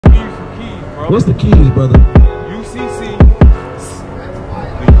What's the keys, brother? UCC, the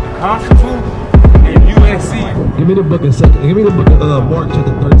Constitution, and USC. Give me the book of Give me the book of Mark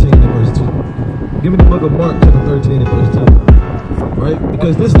chapter 13 and verse 2. Give me the book of Mark chapter 13 and verse 2. Right?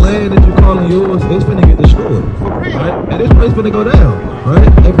 Because this land that you're calling yours, it's finna get destroyed. Right? And this place finna go down. Right?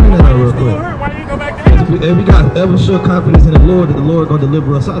 Hey, bring that out real quick. Why didn't you go back there? And we got ever sure confidence in the Lord that the Lord gonna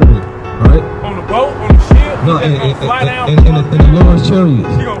deliver us out of it. Right? On the boat, on the ship? No, in the Lord's chariots.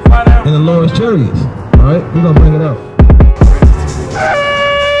 You gonna fly down? In the Lord's chariots. Alright? We're gonna bring it out.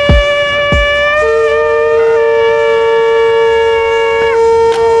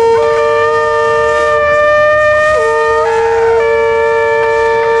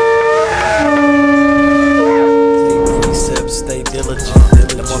 Stay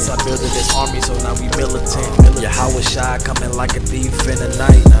diligent. And once I built this army, so now we militant. Yahweh Shai coming like a thief in the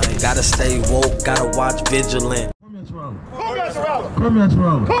night. Gotta stay woke, gotta watch vigilant. All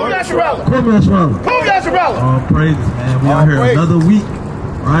praises, man. We out here another week,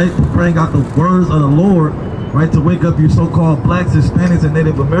 right? To bring out the words of the Lord, right? To wake up you so-called blacks, Hispanics, and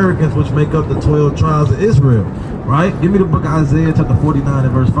Native Americans, which make up the 12 tribes of Israel, right? Give me the book of Isaiah, chapter 49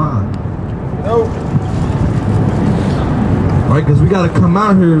 and verse 5. No. Right, because we got to come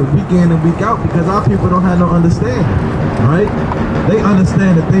out here week in and week out because our people don't have no understanding, right? They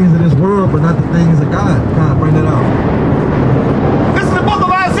understand the things of this world, but not the things of God. Kind of bring that out. This is the book of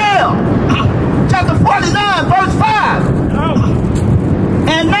Isaiah, chapter 49, verse 5.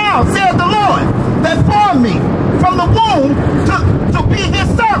 And now, saith the Lord, that formed me from the womb to be his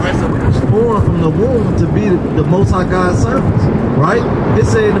servant. So we were born from the womb to be the Most High God's servants, right? It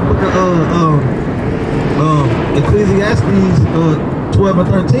said in the book of Ecclesiastes 12 and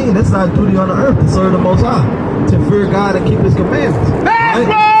 13, that's our duty on the earth, to serve the Most High, to fear God and keep his commandments. That's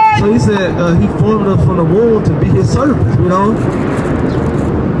right! So he said he formed us from the womb to be his servants, you know?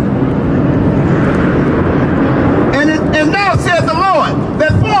 And now saith the Lord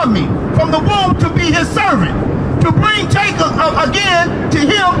that formed me from the womb to be his servant, to bring Jacob again to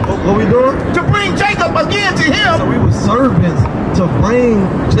him. What we doing? To bring Jacob again to him. So we were servants to bring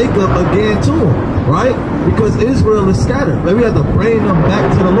Jacob again to him. Right? Because Israel is scattered. But we have to bring them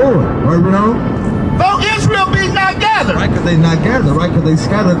back to the Lord. Right, you know? Though Israel be not gathered. Right, because they not gathered. Right, because they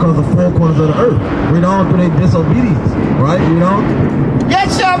scattered across the four corners of the earth. You know, through their disobedience. Right, you know? Yet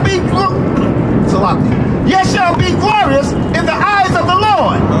shall be glorious in the eyes of the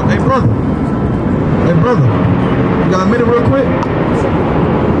Lord. Hey, brother. Hey, brother. You got a minute real quick?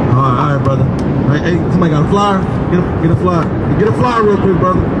 All right, brother. Hey, somebody got a flyer? Get a flyer. Get a flyer real quick,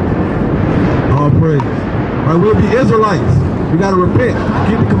 brother. All praise. Right, we'll be Israelites. We gotta repent,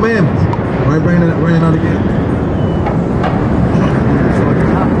 keep the commandments. Right, bring it out again.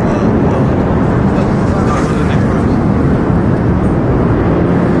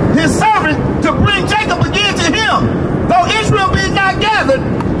 His servant to bring Jacob again to him. Though Israel be not gathered,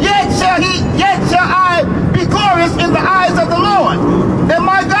 yet shall I be glorious in the eyes of the Lord. And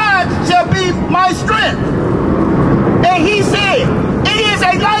my God shall be my strength. And he said, it is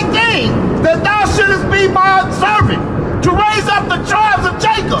a light thing that thou shouldest be my servant, to raise up the tribes of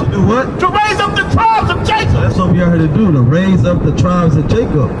Jacob. To do what? To raise up the tribes of Jacob. So that's what we are here to do, to raise up the tribes of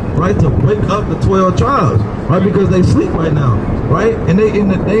Jacob, right? To wake up the 12 tribes, right? Because they sleep right now, right? And they in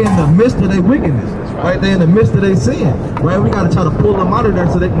the midst of their wickedness, right? They in the midst of their sin, right? We got to try to pull them out of there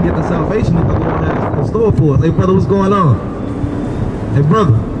so they can get the salvation that the Lord has in store for us. Hey, brother, what's going on? Hey,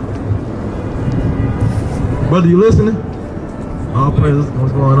 brother. Brother, you listening? All praises.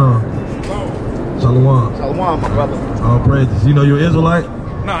 What's going on? Shalom. Shalom, my brother. All praises. You know you're Israelite?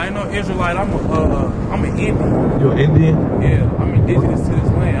 No, I ain't no Israelite. I'm an Indian. You're Indian? Yeah, I'm indigenous to this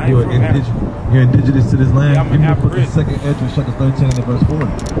land. You're indigenous to this land? Yeah, I'm Give me the book African. of 2nd Ezra, chapter 13 and verse 40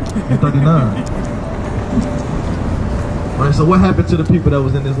 and 39. Right, so what happened to the people that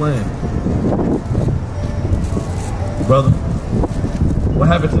was in this land? Brother? What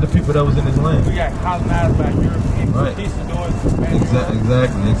happened to the people that was in this land? We got colonized by European conquistadors.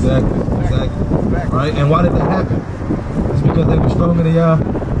 Exactly. Right? And why did that happen? It's because they were stronger than y'all?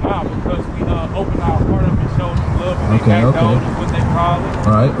 Nah, because we opened our heart up and showed them love and Okay. is what they call it.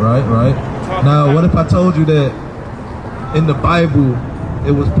 Right. Now, what if I told you that in the Bible,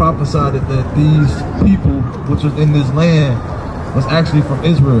 it was prophesied that these people, which was in this land, was actually from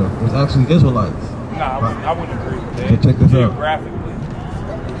Israel, was actually Israelites? Nah, I wouldn't agree with that. So check this out. Geographically.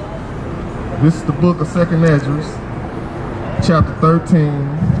 This is the book of 2nd Ezra, chapter 13,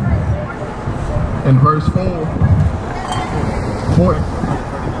 and verse 40.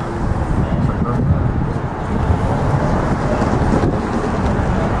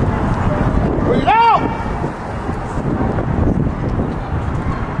 Bring it out!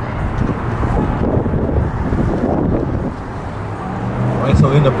 right?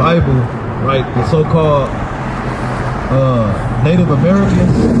 So in the Bible, right, the so-called Native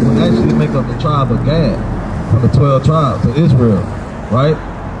Americans would actually make up the tribe of Gad, from the 12 tribes of Israel, right?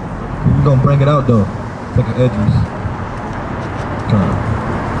 We're gonna bring it out though. Take an Esdras.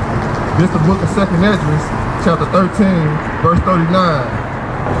 This is the book of 2nd Esdras, chapter 13, verse 39.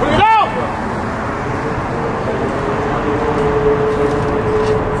 Bring it out!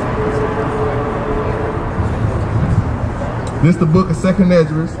 This is the book of 2nd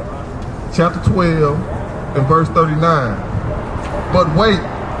Esdras, chapter 12, and verse 39. But wait,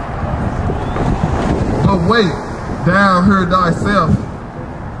 thou hear thyself.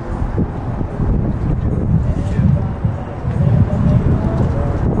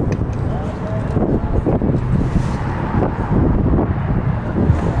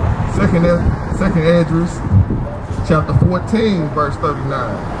 Second Esdras, chapter 14, verse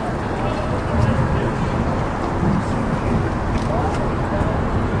 39.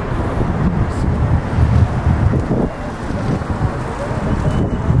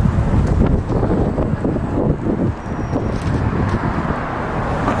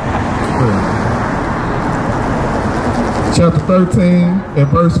 Chapter 13 and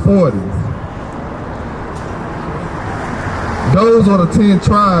verse 40. Those are the 10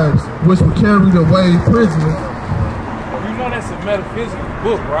 tribes which were carried away prisoners. You know that's a metaphysical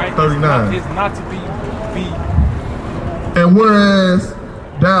book, right? 39. It's not to be. And whereas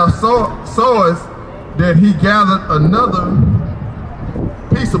thou sawest that he gathered another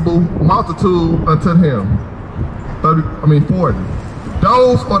peaceable multitude unto him. 40.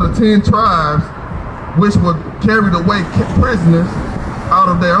 Those are the 10 tribes which were carried away prisoners out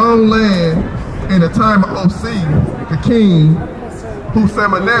of their own land in the time of Osee, the king,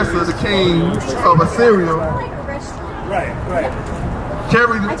 Manasseh, the king of Assyria,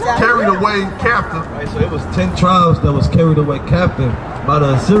 carried away captive. Right, so it was 10 tribes that was carried away captive by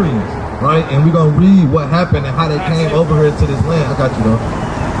the Assyrians, right? And we're gonna read what happened and how they came over here to this land. I got you though.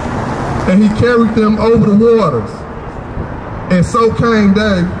 And he carried them over the waters, and so came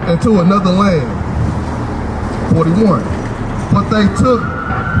they into another land. 41. But they took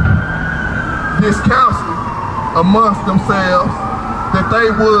this counsel amongst themselves that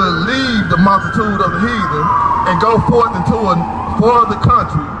they would leave the multitude of the heathen and go forth into a farther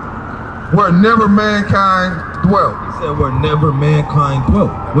country where never mankind dwelt. He said where never mankind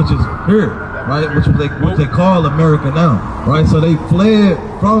dwelt, which is here, right? Which they call America now, right? So they fled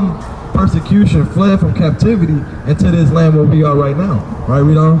from persecution, fled from captivity into this land where we are right now, right?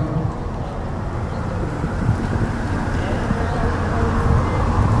 Read on.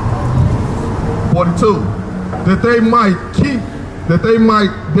 That they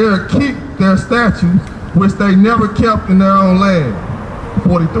might there keep their statutes, which they never kept in their own land.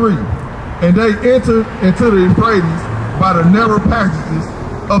 43. And they entered into the Euphrates by the narrow passages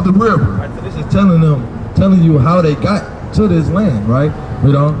of the river. Right, so this is telling you how they got to this land, right?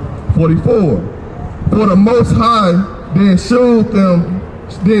 Read on. 44. For the Most High then showed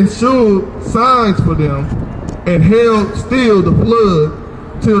signs for them, and held still the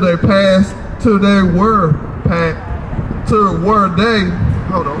flood till they passed. Hold on,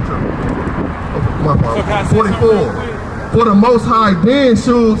 my fault. 44. For the Most High then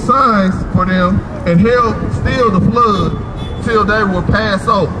showed signs for them and held still the flood till they were passed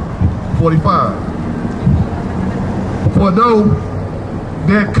over. 45. For though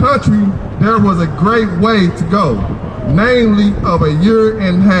that country there was a great way to go, namely of a year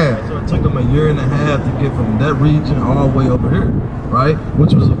and a half. So it took them a year and a half to get from that region all the way over here, right?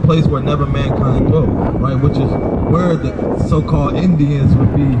 Which was a place where never mankind dwelt, right? Which is where the so-called Indians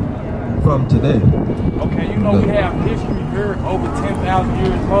would be from today. Okay, you know we have history here over 10,000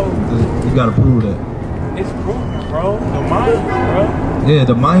 years old. You gotta prove that. It's proven, bro. The Mayans, bro. Yeah,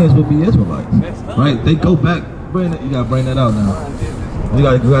 the Mayans would be Israelites, right? They go back. You gotta bring that out now. You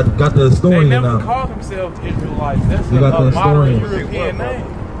got the historian now. They never call themselves Israelites. That's you got the modern historian. European name.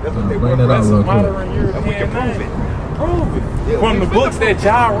 That's what they bring that out real quick. Modern European name. Prove it. Yeah, from the books that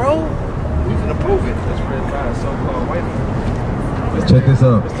y'all wrote. We can prove it. That's read by a so-called white man. Let's check this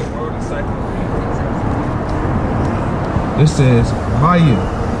out. It's the world encyclopedia. It says Maya.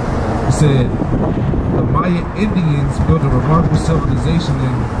 It said the Maya Indians built a remarkable civilization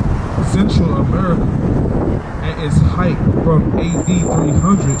in Central America at its height from AD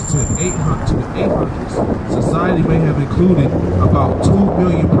 300s to 800s. Society may have included about 2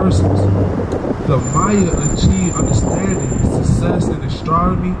 million persons. The Maya achieved understanding, success in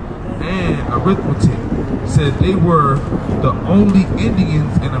astronomy and arithmetic. Said they were the only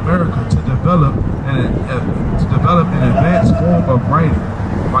Indians in America to develop an advanced form of writing.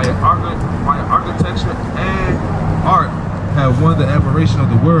 Maya architecture and art have won the admiration of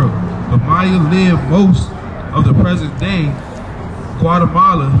the world. The Maya lived most of the present day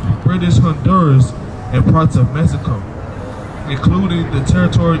Guatemala, British Honduras, and parts of Mexico, including the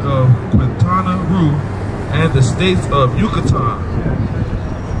territory of Quintana Roo and the states of Yucatan.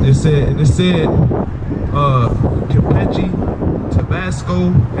 It said Campeche, Tabasco,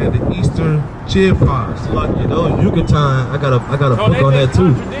 and the eastern Chiapas. Lucky, those Yucatan, I got a book on that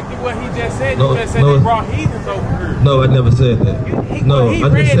too. Contradicted what he just said. No, You just said no. they brought heathens over here. No, I never said that. No, he I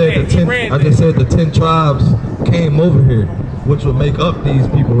read just said that. the 10. I just said the 10 tribes came over here, which would make up these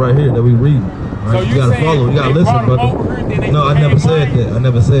people right here that we read. Right? So you you gotta saying follow. You gotta they listen, brought them over brother. here, then they No, I never became said Mayans? that. I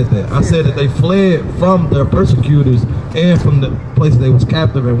never said that. I said that they fled from their persecutors and from the place they was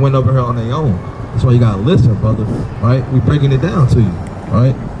captive and went over here on their own. That's why you gotta listen, brother. Right? We breaking it down to you.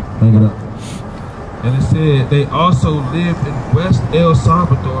 Right? Bring it up. And it said they also lived in West El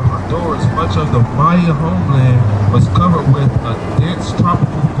Salvador, Honduras. Much of the Maya homeland was covered with a dense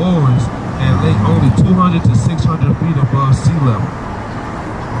tropical forest and lay only 200 to 600 feet above sea level.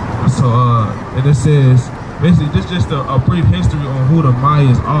 So, and it says, basically, this is just a brief history on who the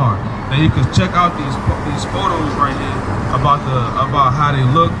Mayas are. Now you can check out these photos right here about how they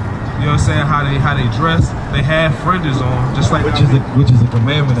look. You know what I'm saying? How they dress. They have fringes on, just like Which is a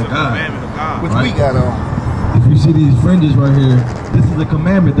commandment of God. Which Right. we got on. If you see these fringes right here, this is a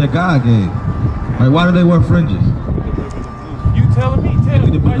commandment that God gave. Like, why do they wear fringes? You telling me? Tell Give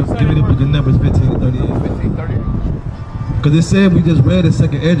me me. Why you the saying book of Numbers 15 to 38. Because it said, we just read in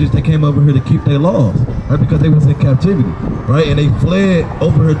Second Edges, they came over here to keep their laws, right? Because they was in captivity, right? And they fled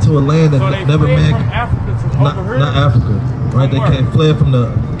over here to a land that So they never fled man, from Africa to over here? not Africa, right? They Where? came fled from the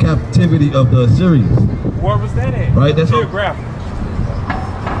captivity of the Assyrians, Where was that at? right? That's Geographic.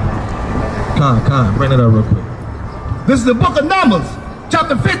 Con, bring it up real quick. This is the book of Numbers,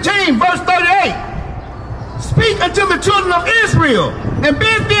 chapter 15, verse 38. Speak unto the children of Israel, and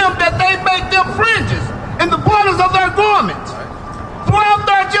bid them that they make them fringes in the borders of their garments throughout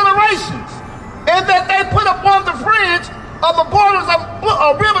their generations, and that they put upon the fringe of the borders of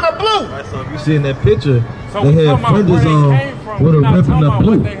a ribbon of blue. Right, so if you see in that picture, So they we had talking about fringes where they on came from. with a We're not ribbon talking of about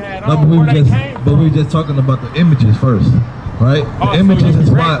blue. what they had No, on, but where they came we from. just talking about the images first, right? Oh, The images so is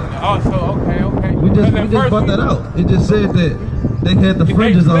you why. Oh, so okay. We just brought that out. It just said that they had the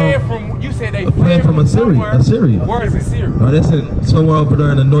fringes on. You said they fled from Assyria. Where is Assyria? Right, that's somewhere over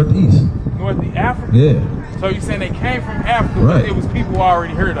there in the northeast. North Africa? Yeah. So you saying they came from Africa, Right. but it was people who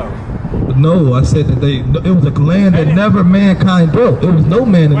already heard of. But no, I said that it was a land that never mankind built. There was no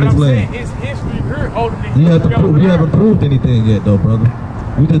man in But this I'm land. saying it's history here older than You have to history prove. over We there. haven't proved anything yet, though, brother.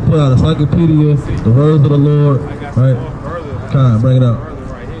 We just put out a encyclopedia, the words of the Lord. Right? Come on, bring it up.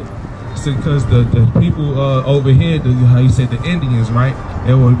 because the people over here, how you said the Indians, right?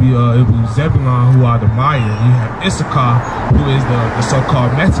 It would be Zebulon, who are the Maya. You have Issachar, who is the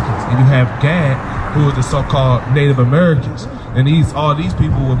so-called Mexicans, and you have Gad, who is the so-called Native Americans. And all these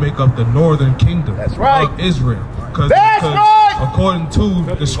people will make up the northern kingdom That's right. of Israel. That's right. According to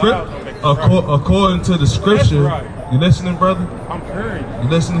the script, according to the scripture, right. you listening, brother? I'm hearing you. You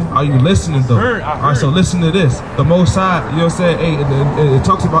listening? Are you listening though? I Alright, so heard. listen to this. The Most High, you know what I'm saying? Hey, it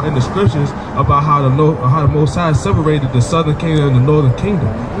talks about in the scriptures about how the Most High separated the southern kingdom and the northern kingdom.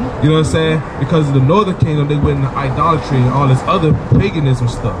 You know what I'm saying? Because of the northern kingdom, they went into idolatry and all this other paganism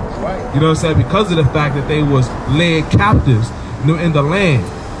stuff. You know what I'm saying? Because of the fact that they was led captives in the land.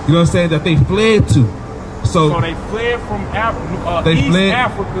 You know what I'm saying? That they fled to. So they fled from East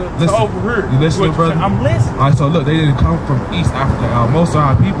Africa to over here. You listening, brother? I'm listening. All right, so look, they didn't come from East Africa. Most of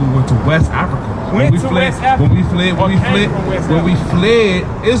our people went to West Africa. When we fled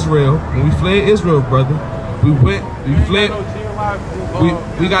Israel, brother, we fled.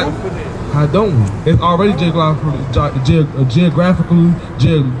 We got. How don't we? It's already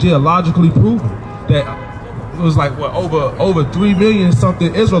geologically proven that it was like what over 3 million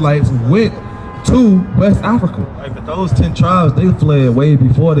something Israelites went to West Africa. Right, but those 10 tribes, they fled way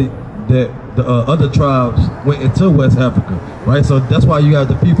before the other tribes went into West Africa, right? So that's why you have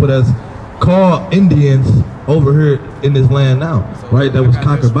the people that's called Indians over here in this land now, right? That was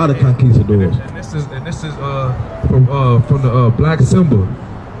conquered by the conquistadors. And this is from the Black Symbol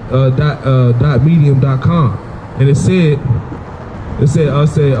 .medium.com, and it said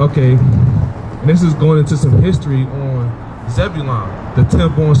okay, and this is going into some history on Zebulon, the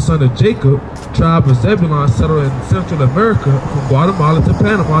 10th-born son of Jacob. Tribe of Zebulon settled in Central America from Guatemala to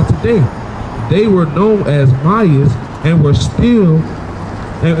Panama today. They were known as Mayas and were still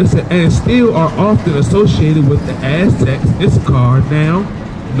are often associated with the Aztecs, Issachar, now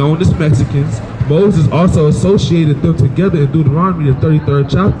known as Mexicans, Moses also associated them together in Deuteronomy, the 33rd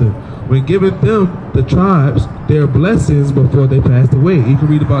chapter, when giving them, the tribes, their blessings before they passed away. You can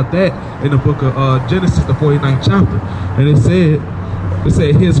read about that in the book of Genesis, the 49th chapter. And it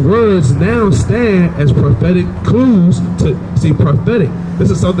said his words now stand as prophetic clues to, see, prophetic. This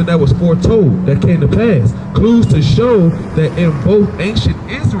is something that was foretold, that came to pass. Clues to show that in both ancient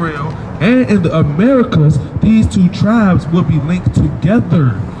Israel and in the Americas, these two tribes will be linked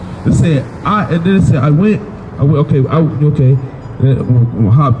together. It said, and then it said, I went, okay,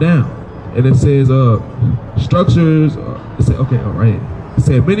 we'll hop down. And it says, structures, it said, okay, all right. It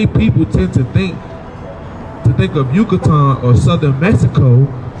said, many people tend to think of Yucatan or southern Mexico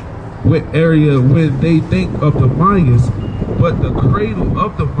area when they think of the Mayas, but the cradle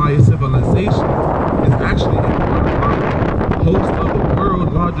of the Maya civilization is actually in Guatemala, host of the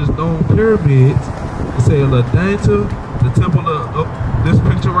world's largest known pyramids. It says La Danta, the temple of this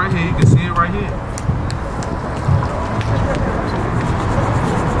picture right here, you can see it right here.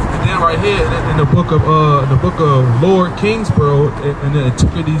 And then right here in the book of Lord Kingsborough in the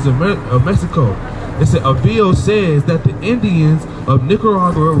Antiquities of Mexico, it said Avila says that the Indians of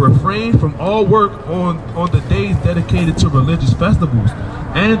Nicaragua refrained from all work on the days dedicated to religious festivals,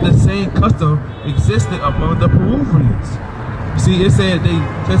 and the same custom existed among the Peruvians. See, it said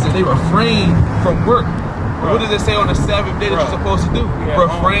they refrained from work. What does it say on the 7th day that you're supposed to do?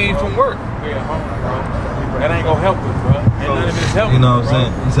 Refrain from work. That ain't gonna help us, bro. And none of it's helping. You know what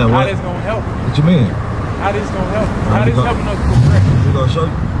I'm saying? He said what? How this gonna help? What you mean? How this gonna help? How this helping us progress? We gonna show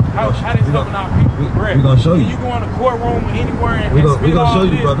you. How this helping our people progress? We gonna show you. You go in the courtroom anywhere and we spit gonna all show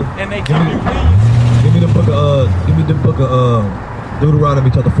you, this, brother. and they tell you, please. Give me the book of Deuteronomy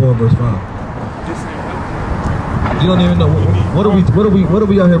chapter 4 verse 5. This ain't helping. You don't even know what are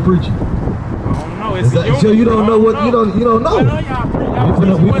we out here preaching? I don't know. It's That, so you don't know what you don't know. I know y'all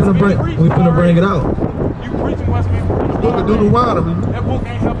We finna bring it out. You preaching what's been preached. Book of Deuteronomy, That book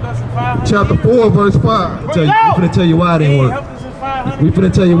ain't helped us in 500 chapter 4, verse 5. We finna tell you why it ain't work. We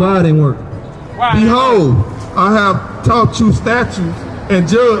finna tell you why it ain't work. Behold, I have taught you statutes and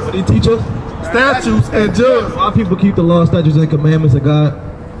judgments. Did he teach us? Statutes and judgments. Why people keep the law, statutes, and commandments of God?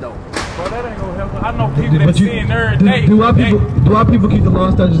 Bro, that ain't gonna help us. I know people that sin every day. Do our people keep the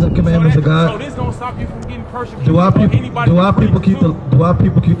law, statutes, and commandments of God? So this gonna stop you from getting persecuted. Do our people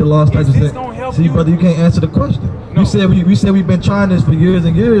keep the law, statutes? this gonna help See, you? brother, you can't answer the question. No. We said we've been trying this for years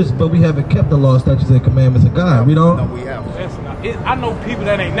and years, but we haven't kept the law, statutes, and commandments of God. We don't. We have. I know people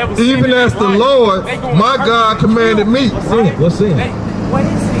that ain't never seen Even as the Lord, my God, commanded me. What's sin? What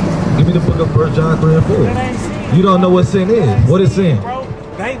is sin? Give me the book of 1 John 3 and 4. That ain't sin. You don't know what sin is. What is sin?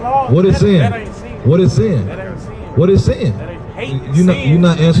 What is sin? That ain't sin. What is sin? That ain't sin. What is sin? That ain't hate. You're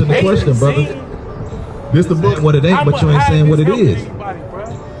not answering the question, brother. This the book. What it ain't, but you ain't saying what it is.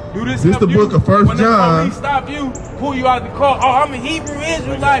 This the book of 1 John. When stop you, pull you out the car. Oh, I'm a Hebrew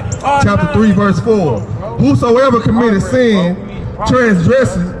Israelite. Chapter 3, verse 4. Whosoever committed sin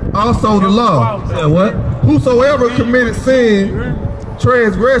transgresses also the law. Yeah, what? Whosoever committed sin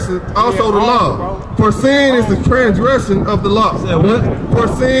transgresses also the law. For sin is the transgression of the law. Yeah, what? For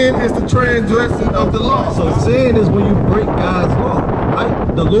sin is the transgression of the law. So sin is when you break God's law,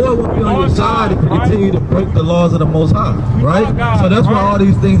 right? The Lord will be on your side if you continue to break the laws of the Most High, right? So that's why all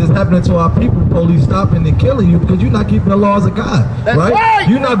these things is happening to our people, police stopping and killing you, because you're not keeping the laws of God, right?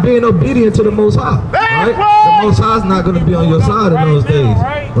 You're not being obedient to the Most High, right? The Most High is not going to be on your side in those days,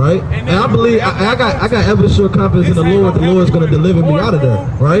 right? And I believe I got ever sure confidence in the Lord. The Lord is going to deliver me out of there,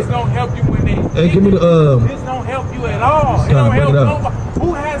 right? This don't help you when they. Hey, give me the This don't help you at all. It don't help nobody.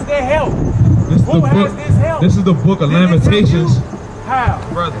 Who has their help? Who has this help? This is the book of Lamentations. How?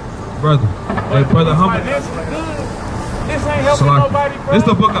 Brother. Hey, brother Humble. This ain't helping nobody, bro. This is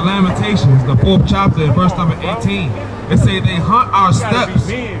the book of Lamentations, the 4th chapter, and verse number 18. It say they hunt our steps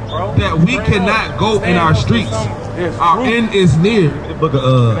that we cannot go in our streets. Our end is near. the book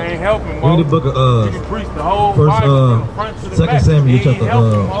of It ain't helping, give me the book of You can preach the whole First Bible from front to the 2 back. Samuel It ain't chapter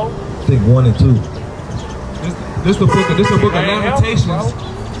helping, Mo. I think 1 and 2. This the book of Lamentations,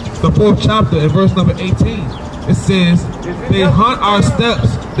 the 4th chapter, and verse number 18. It says, they hunt our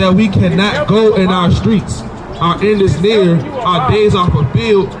steps that we cannot go in our streets. Our end is near, our days are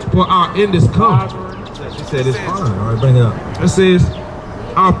fulfilled, for our end is come. She said it's fine. All right, bring it up. It says,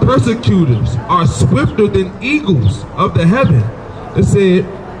 our persecutors are swifter than eagles of the heaven. It said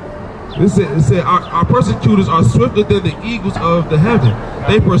our persecutors are swifter than the eagles of the heaven.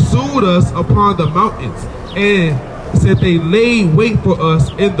 They pursued us upon the mountains, and it said they laid wait for us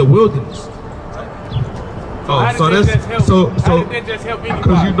in the wilderness. Oh, so that's so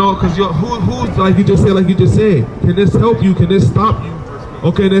because you know, because who's like you just said, Can this help you? Can this stop you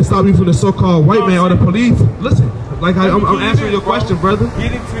Okay, then stop me from the so-called white man or the police. Listen, like I'm answering your question, brother.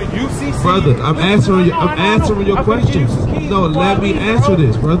 Get into UCC. Brother, I'm answering your question. No, let me answer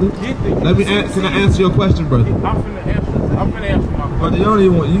this, brother. Let me can I answer your question, brother? I'm finna answer my question. Brother, you don't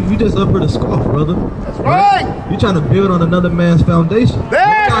even want, you just up here to scoff, brother. That's right. You trying to build on another man's foundation.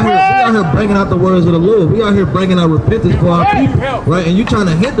 That's We out here bringing out the words of the Lord. We out here bringing out repentance for our people, right? And you trying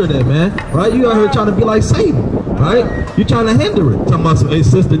to hinder that, man, right? You out here trying to be like Satan, right? You trying to hinder it. Talking about, hey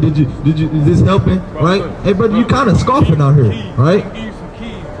sister, is this helping, right? Hey brother, you kind of scoffing out here, right?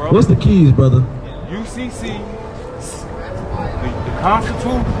 What's the keys, brother? UCC, the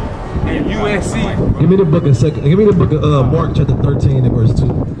Constitution, and USC. Give me the book Give me the book of Mark chapter 13 and verse 2.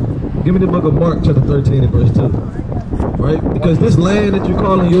 Give me the book of Mark chapter 13 and verse 2. Right? Because this land that you're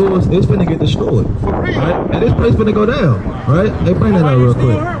calling yours, it's finna get destroyed. Right? And this place finna go down. Right? Hey, bring that out real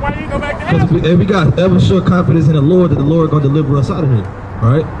quick. Why you go back to heaven? We got ever sure confidence in the Lord that the Lord gonna deliver us out of here.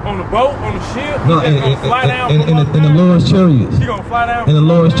 Right? On the boat, on the ship, no, in the Lord's chariots. He gonna fly down. In the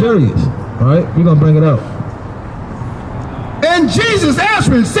Lord's chariots. Alright? We're gonna bring it out. And Jesus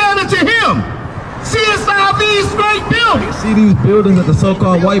answering said unto him, seest thou these great buildings? See these buildings that the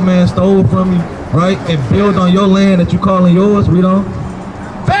so-called white man stole from you, right? And build on your land that you calling yours, read on.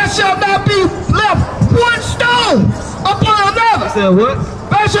 There shall not be left one stone upon another. He said what?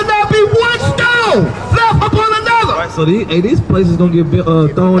 There shall not be one stone left upon another. Right, so these places gonna get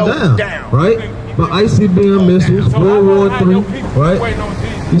thrown down, right? But ICBM missiles, World War III, right?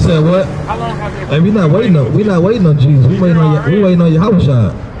 You said what? How long have you? Hey, we not waiting on Jesus. We waiting on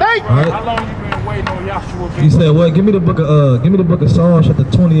Yahushua. Right? How long you been waiting on Yahshua? You said what? Give me the book of Psalms chapter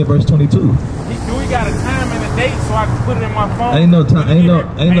 20 and verse 22. Do we got a time and a date so I can put it in my phone? Ain't no time. Ain't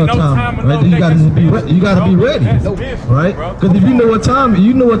no time. Right? You gotta be ready. Right? Because if you know what time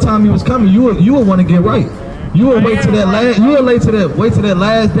he was coming, you will want to get right. You will wait to that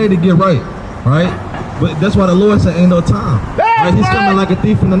last day to get right. Right? But that's why the Lord said ain't no time. Right? He's coming like a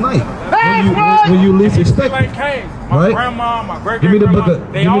thief in the night. When you least expect it. My right? grandma, my great Give me the book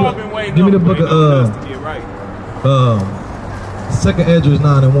of give me the book of 2nd Esdras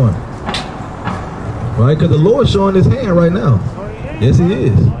 9 and 1. Right? Because the Lord's showing his hand right now. Yes, he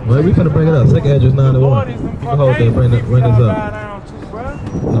is. Right? We finna bring it up. 2nd Esdras 9 and 1. You can hold that, bring this up.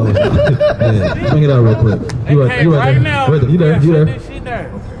 No, yeah, bring it out real quick. You right there. You there.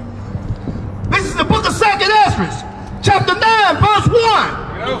 This is the book of 2nd Esdras, chapter 9, verse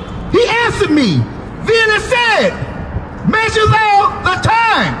 1. He answered me, then it said, measure thou the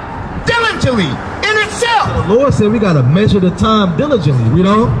time diligently in itself. The Lord said we got to measure the time diligently. Read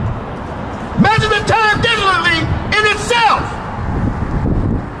on. Measure the time diligently in itself.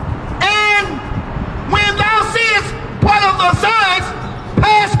 And when thou seest part of the signs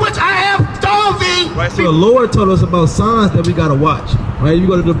past which I have told thee. Right, so the Lord told us about signs that we got to watch. Right, you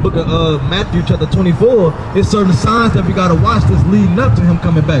go to the book of Matthew chapter 24, it's certain signs that we got to watch that's leading up to him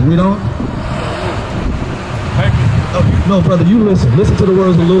coming back. Read on. No, brother, you listen to the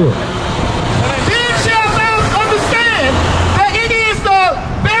words of the Lord. Then shalt thou understand that it is the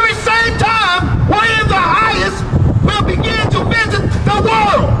very same time wherein the highest will begin to visit the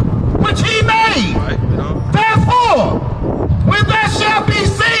world which he made. Therefore, when there shall be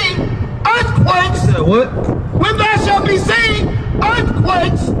seen earthquakes, what? When there shall be seen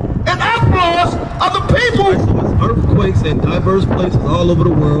earthquakes and uproars of the people. Right, so it's earthquakes in diverse places all over the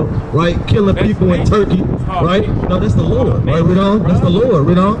world, right? Killing people in Turkey, right? No, that's the Lord, right? Read on. That's the Lord.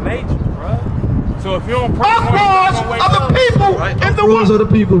 Read on. So if you don't pray, uproars of the people in the world. Uproars of the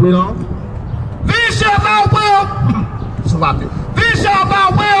people. Read on. Then shalt thou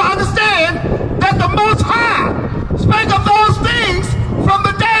well understand that the Most High spake of those things from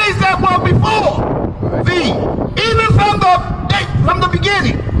the days that were before thee, even from the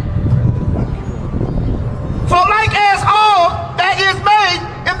beginning. For like as all that is made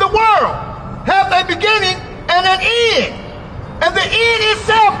in the world hath a beginning and an end, and the end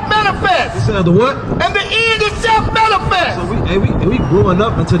itself manifests. You said the what? And the end itself manifests. So we growing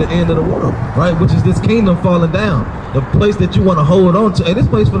up into the end of the world, right? Which is this kingdom falling down. The place that you want to hold on to. Hey, this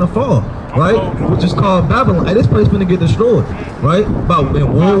place finna fall, right? Which is called Babylon. Hey, this place finna get destroyed, right?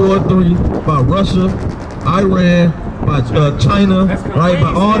 In World War III, by Russia, Iran, by China, right?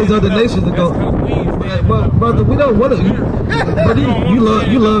 By all these other nations that go. But brother, we don't want to.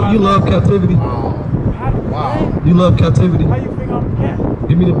 You love captivity. Wow. You love captivity. How you think I'm a cat?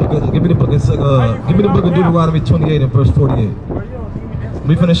 Give me the book of Deuteronomy 28 and verse 48.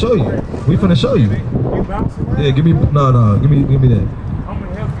 We finna show you. We finna show you. Yeah, give me that. I'm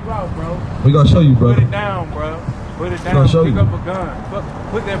gonna help you out, bro. We gonna show you, bro. Put it down, bro. Put it down. Gonna show pick you. up a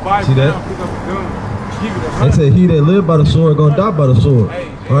gun. Put that Bible See that? down. Pick up a gun. They say he that live by the sword gonna die by the sword.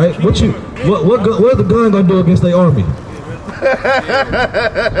 Right? What's the gun gonna do against their army?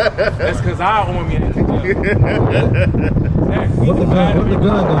 That's because our army has to do. What the gun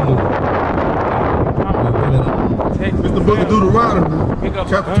gonna do? It's the book of Deuteronomy,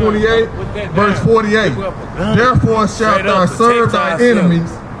 chapter 28, verse 48. Therefore shalt thou serve thy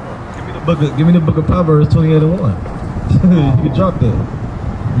enemies. Give me the book of Proverbs 28 and 1. You can drop that.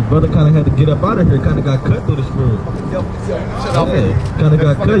 Your brother kind of had to get up out of here. Kind of got cut through the spirit. Kind of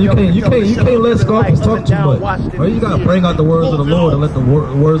got cut. You can't let scoffers talk too much. Right? You gotta bring out the words of the Lord and let the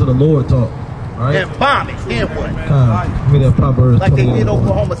words of the Lord talk. Right? And bomb it. Then what? Give me that Proverbs 28. Like they did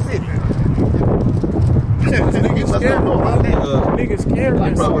Oklahoma City. Niggas scared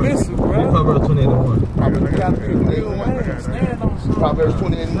and submissive, bro. Proverbs 28 and 1. Proverbs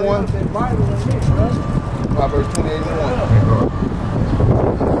 28 and 1. Proverbs 28 and 1.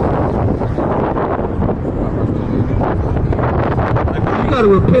 You gotta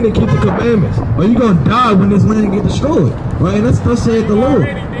repent and keep the commandments, or you gonna die when this land get destroyed. Right? And that's said the Lord.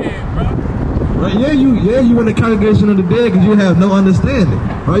 Right? Yeah, you in the congregation of the dead because you have no understanding.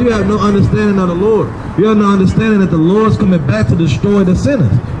 Right? You have no understanding of the Lord. You have no understanding that the Lord's coming back to destroy the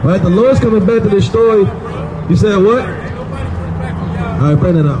sinners. Right? The Lord's coming back to destroy. You said what? All right,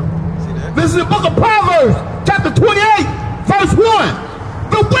 bring it up. This is the book of Proverbs, chapter 28, verse 1.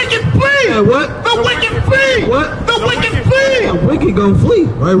 The wicked flee. Yeah, what? The wicked flee. What? The wicked flee. The wicked gonna flee.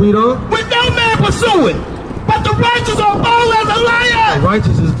 Right, read on. With no man pursuing, but the righteous are bold as a lion. The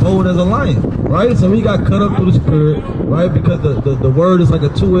righteous is bold as a lion. Right? So we got cut up through the spirit. Right? Because the word is like a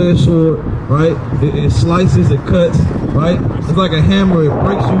two-edged sword. Right? It slices, it cuts. Right? It's like a hammer. It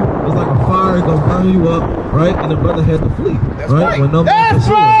breaks you. It's like a fire. It's gonna burn you up. Right? And the brother had to flee. Right? When no man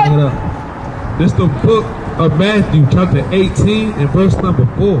pursued him. Bring it up. This the book of Matthew, chapter 18, and verse number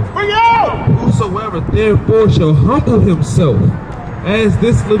 4. Bring it out! Whosoever therefore shall humble himself as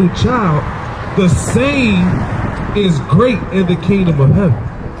this little child, the same is great in the kingdom of heaven.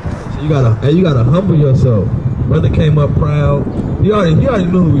 So you gotta humble yourself. Brother came up proud. He already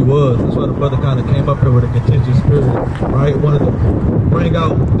knew who he was. That's why the brother kind of came up here with a contentious spirit, right? Wanted to bring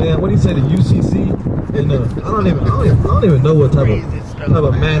out, what he said, the UCC, and I don't even know what type of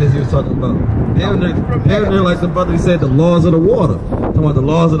madness he was talking about. They're like the brother, he said the laws of the water. Talking about the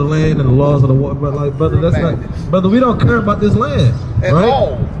laws of the land and the laws of the water. But like, brother, that's not, brother, we don't care about this land,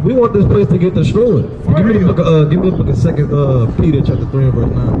 right? We want this place to get destroyed. Give me the book of 2 Peter chapter 3 and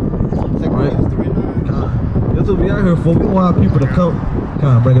verse 9. Right? That's what we out here for. We want our people to come.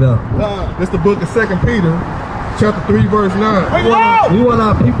 Bring it out. This the book of 2 Peter, chapter 3, verse 9. We want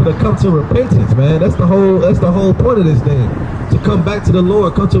our people to come to repentance, man. That's the whole point of this thing. To come back to the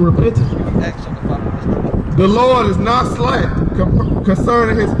Lord, come to repentance. The Lord is not slack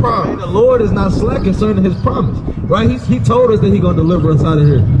concerning his promise. The Lord is not slack concerning his promise. Right? He told us that he's gonna deliver us out of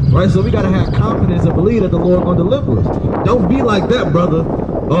here. Right? So we gotta have confidence and believe that the Lord gonna deliver us. Don't be like that, brother.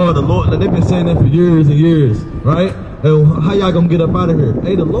 Oh, the Lord, they've been saying that for years and years, right? And how y'all gonna get up out of here?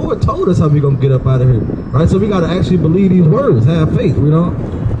 Hey, the Lord told us how we gonna get up out of here, right? So we gotta actually believe these words, have faith, you know?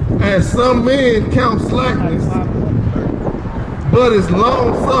 As some men count slackness, but is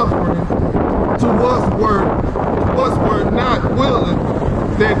long suffering to us were not willing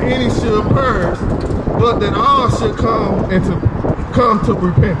that any should perish, but that all should come to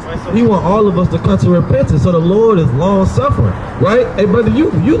repentance. He want all of us to come to repentance. So the Lord is long suffering, right? Hey, brother,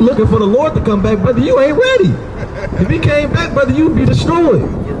 you looking for the Lord to come back, brother? You ain't ready. If he came back, brother, you'd be destroyed,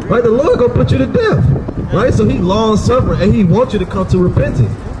 right? The Lord gonna put you to death, right? So he long suffering, and he wants you to come to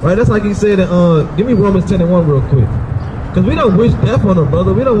repentance, right? That's like he said. Give me Romans 10 and 1 real quick, because we don't wish death on the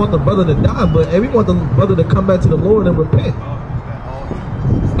brother. We don't want the brother to die, but hey, we want the brother to come back to the Lord and repent.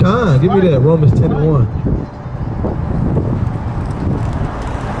 Give me that Romans 10 and 1.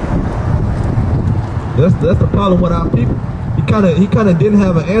 That's the problem with our people. He kind of didn't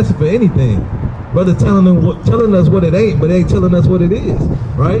have an answer for anything. Brother telling us what it ain't, but they ain't telling us what it is,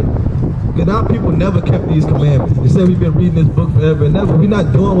 right? Because our people never kept these commandments. They said we've been reading this book forever and ever. We're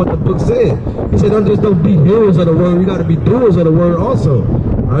not doing what the book said. He said, don't be hearers of the word. You got to be doers of the word also,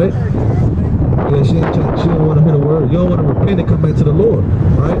 right? Yeah, she don't want to hear the word. You don't want to repent and come back to the Lord,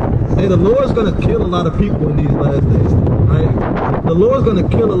 right? Hey, the Lord's going to kill a lot of people in these last days, right? The Lord's going to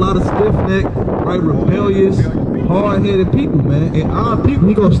kill a lot of stiff-necked, right, rebellious, hard-headed people, man. And our people,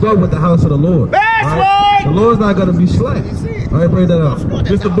 he going to start with the house of the Lord. Right? The Lord's not going to be slack. All right, bring that out.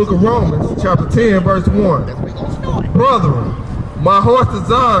 This is the book of Romans, chapter 10, verse 1. Brethren, my heart's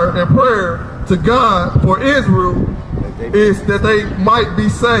desire and prayer to God for Israel is that they might be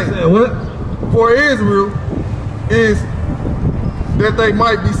saved. What? For Israel is that they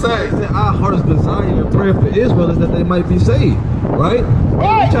might be saved. He said our heart's desire and prayer for Israel is that they might be saved, right?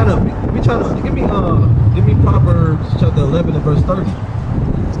 Right. We trying to give me Proverbs chapter 11 and verse 30.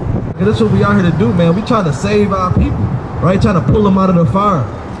 And that's what we out here to do, man. We trying to save our people, right? Trying to pull them out of the fire,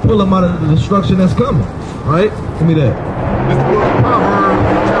 pull them out of the destruction that's coming, right? Give me that. This book of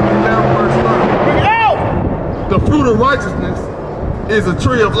Proverbs chapter 11 verse 30. Bring it out. The fruit of righteousness is a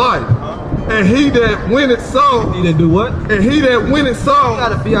tree of life. And he that winneth souls. He that do what? And he that winneth souls. You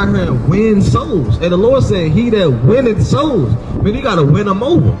gotta be out here and win souls. And the Lord said, he that winneth souls. I mean, you gotta win them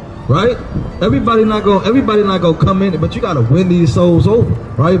over, right? Everybody not gonna come in, but you gotta win these souls over,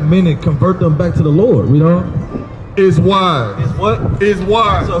 right? Meaning convert them back to the Lord, you know? Is wise. Is what? Is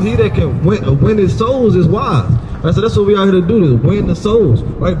wise. So he that can win his souls is wise. Right, so that's what we out here to do, is win the souls,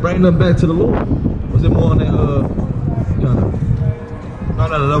 right? Bring them back to the Lord. Was it more on that kind of? No,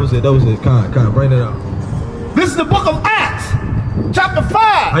 that was it. Kind of. Bring it out. This is the book of Acts, chapter 5.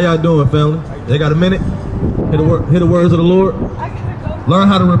 How y'all doing, family? They got a minute? Hear the words of the Lord. Learn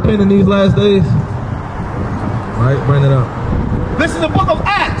how to repent in these last days. All right, bring it out. This is the book of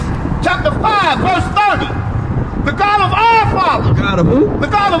Acts, chapter 5, verse 30. The God of our fathers. God of who? The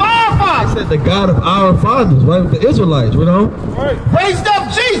God of our I fathers. said the God of our fathers, right? The Israelites, you know? Right. Raised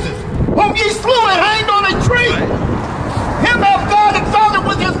up Jesus, whom ye slew and hanged on a tree. Right. Him hath God exalted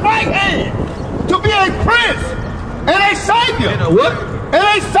with his right hand to be a prince and a savior. And a what? And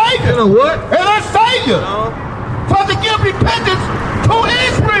a savior. And a what? And a savior. For to give repentance to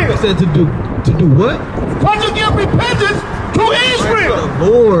Israel. I said to do what? For to give repentance to Israel. The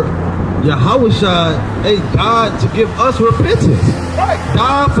Lord, Yahushua, God to give us repentance. Right.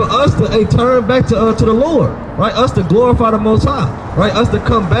 God for us to turn back to the Lord, right? Us to glorify the Most High, right? Us to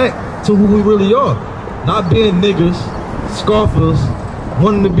come back to who we really are, not being niggers, scoffers,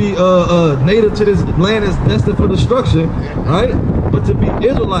 wanting to be native to this land that's destined for destruction, right? But to be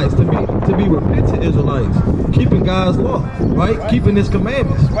Israelites, to be repentant Israelites, keeping God's law, right? Keeping His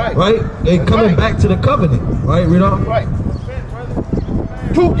commandments, right? And coming back to the covenant, right? You know? Right.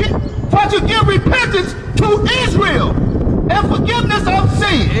 For to give repentance to Israel and forgiveness of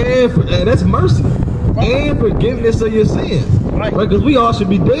sin. And that's mercy. And forgiveness of your sins. Right? Because we all should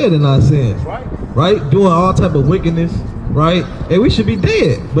be dead in our sins. Right? Doing all type of wickedness. Right? And we should be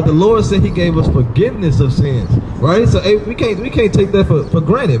dead. But the Lord said He gave us forgiveness of sins. Right? So we can't take that for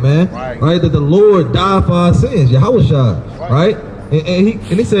granted, man. Right? That the Lord died for our sins. Yahushua. Right? And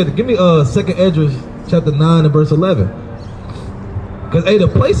he said, give me 2nd Esdras chapter 9 and verse 11. Because the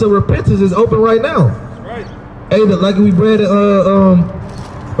place of repentance is open right now. Right. Like we read in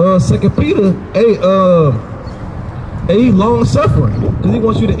 2 Peter, he's long suffering because He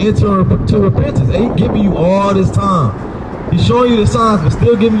wants you to enter to repentance. He giving you all this time. He's showing you the signs, but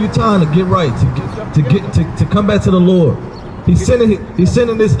still giving you time to get right, to come back to the Lord. He's sending this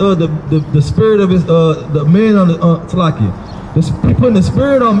the spirit of his the man on the Talakia. He's putting the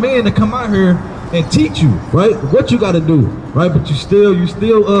spirit on men to come out here and teach you, right, what you got to do, right? But you still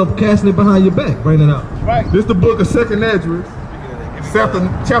casting it behind your back, bringing it out. Right. This is the book of 2nd Esdras,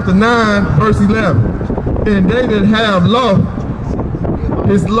 chapter 9, verse 11. And they that have law,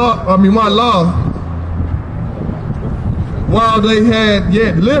 my law, while they had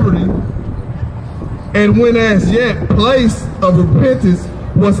yet liberty, and when as yet place of repentance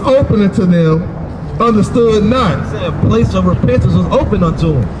was open unto them, understood not. He said a place of repentance was open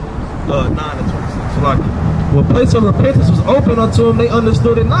unto them. 9 and 26. Well, place of repentance was open unto them, they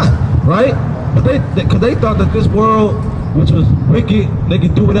understood it not, right? But because they thought that this world, which was wicked, they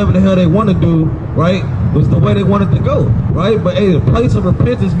could do whatever the hell they want to do, right? Was the way they wanted to go, right? But the place of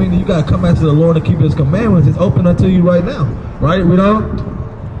repentance meaning you gotta come back to the Lord and keep His commandments. It's open unto you right now, right? You know?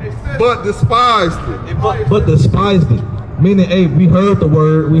 But despised it. But despised it, meaning, we heard the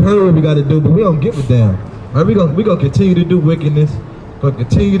word, we heard what we got to do, but we don't give a damn, right? We gonna continue to do wickedness. But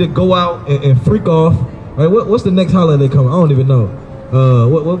continue to go out and freak off. Right? What's the next holiday coming? I don't even know.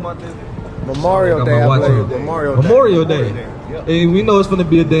 What month is it? Memorial Day. Memorial Day. And we know it's going to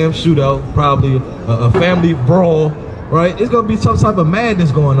be a damn shootout, probably a family brawl, right? It's going to be some type of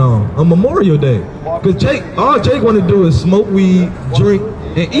madness going on Memorial Day. Because all Jake want to do is smoke weed, drink,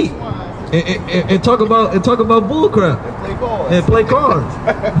 and eat. And talk about bullcrap and play cards.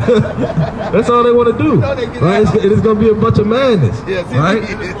 That's all they want to do, right? It's gonna be a bunch of madness, right?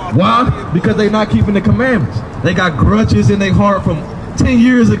 Why? Because they're not keeping the commandments. They got grudges in their heart from 10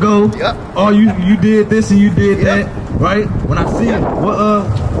 years ago. Oh, you did this and you did that, right? When I see him,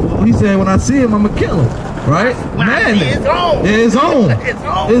 he said, when I see him, I'm gonna kill him. right? Madness. His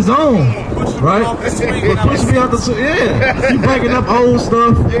own. Right? Push me out the you breaking up old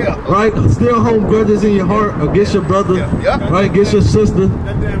stuff, right? Still hold grudges in your heart against your brother, right? Against your sister.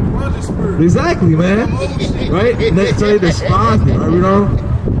 Exactly, man. Right? Next day despised it, right? You know?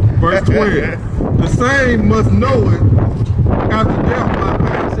 Verse 12. The same must know it after death by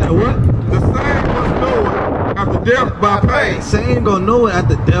pain. Said what? The same must know it after death by pain. Same gonna know it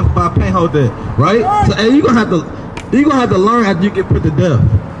after death by pain. Hold that, right? So, hey, you gonna have to learn after you get put to death.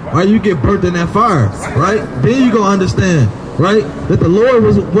 Right, you get burnt in that fire, right? Then you gonna understand, right, that the Lord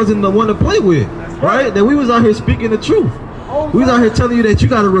wasn't the one to play with, right? That we was out here speaking the truth. We was out here telling you that you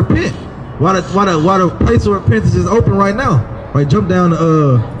gotta repent. While the place of repentance is open right now. Right, jump down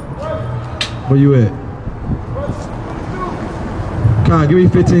to where you at? Come on, give me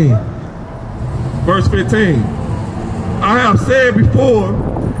 15. Verse 15. I have said before,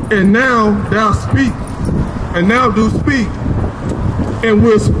 and now thou speak, and now do speak. And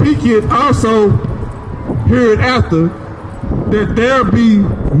will speak it also hereafter, that there be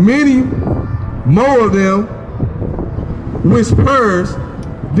many more of them which perish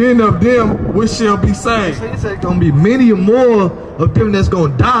than of them which shall be saved. So he said gonna be many more of them that's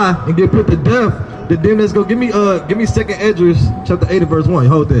gonna die and get put to death than them that's gonna give me 2nd Esdras chapter 8 and verse 1.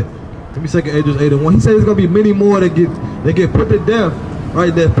 Hold that. Give me 2nd Esdras 8 and 1. He said there's gonna be many more that get put to death,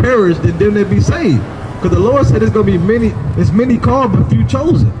 right, that perish than them that be saved. Because the Lord said there's going to be many called but few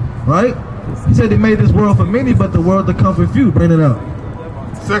chosen, right? He said he made this world for many, but the world to come for few. Bring it up.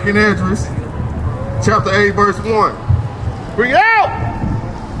 2nd Esdras, chapter 8, verse 1. Bring it out!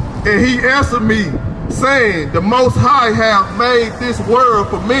 And he answered me, saying, the Most High hath made this world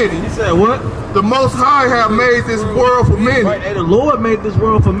for many. He said what? The Most High hath made this world for many. Right, and the Lord made this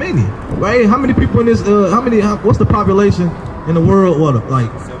world for many. Right? How many people in this, what's the population in the world? What,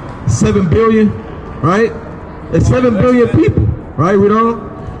 like 7 billion? Right? It's 7 billion people, right? We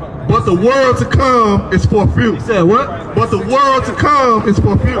don't. But the world to come is for few. He said what? But the world to come is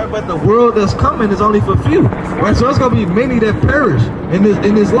for few. Right, but the world that's coming is only for few, right? So it's gonna be many that perish in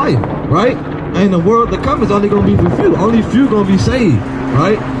this life, right? And the world to come is only gonna be for few. Only few gonna be saved,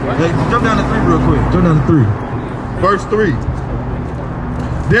 right? Like, jump down to 3 real quick. Jump down to 3. Verse 3.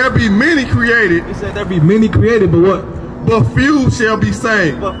 There be many created. He said there be many created, but what? But few shall be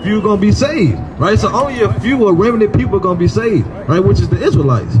saved. But few gonna be saved, right? So only a few or remnant people gonna be saved, right? Which is the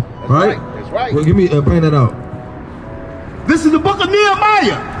Israelites, right? That's right. Well, give me bring that out. This is the book of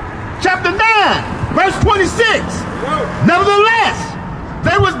Nehemiah, chapter 9, verse 26. Nevertheless,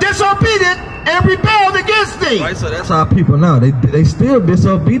 they was disobedient and rebelled against thee. Right, so that's how people now. They still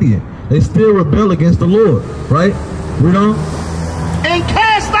disobedient. They still rebel against the Lord, right? We don't. And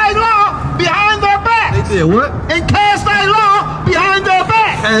cast thy law behind their back. They did what? And cast thy law behind their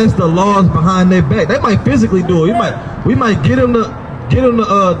back. Cast the laws behind their back. They might physically do it. We might get them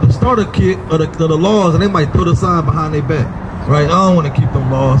the starter kit of the laws, and they might throw the sign behind their back. Right? I don't want to keep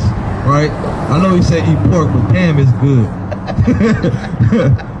them laws. Right? I know he said eat pork, but damn, it's good.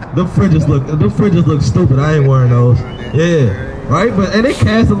 Them fridges look stupid. I ain't wearing those. Yeah. Right? And they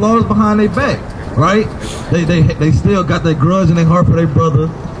cast the laws behind their back. Right? They still got that grudge in their heart for their brother.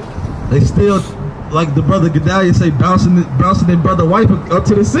 They still, like the brother Gedaliah say, bouncing their brother wife up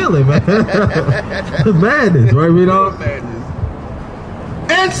to the ceiling, man. Madness, right? We know.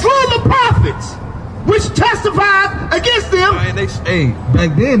 And slew the prophets, which testified against them. Right,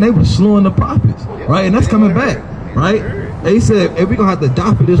 back then they were slewing the prophets, right? And that's coming back, right? They said, hey, we're gonna have to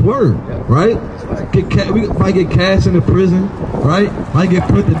die for this word, right? We might get cast into prison, right? Might get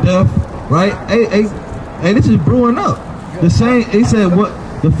put to death. Right? Hey, this is brewing up. The same, he said, what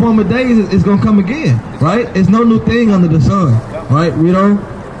the former days is gonna come again, right? It's no new thing under the sun, right? We don't.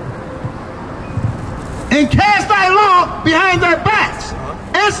 And cast thy law behind their backs,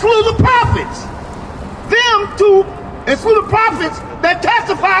 and slew the prophets, and slew the prophets that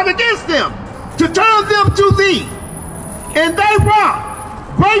testified against them, to turn them to thee, and they wrought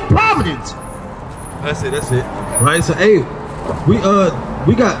great providence. That's it. Right? So, hey,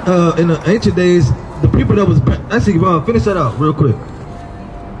 we got in the ancient days the people that was actually finish that out real quick.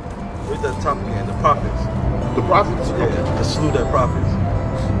 Where's that top again? The prophets. The prophets? Yeah, to slew their prophets.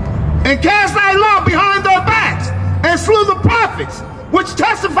 And cast thy law behind their backs, and slew the prophets which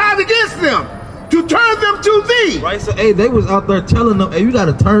testified against them, to turn them to thee. Right, so hey, they was out there telling them, hey, you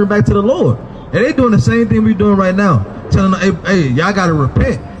gotta turn back to the Lord. And they doing the same thing we doing right now. Telling them, hey, y'all gotta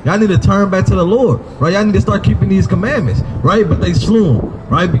repent. Y'all need to turn back to the Lord, right? Y'all need to start keeping these commandments, right? But they slew them,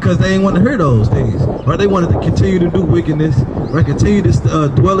 right? Because they didn't want to hear those things, right? They wanted to continue to do wickedness, right? Continue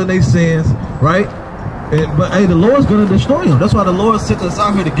to dwell in their sins, right? But hey, the Lord's gonna destroy them. That's why the Lord sent us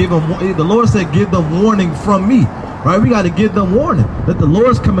out here to give them. The Lord said, "Give them warning from me." Right? We got to give them warning that the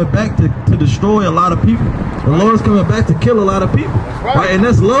Lord's coming back to destroy a lot of people. The Lord's coming back to kill a lot of people. Right? And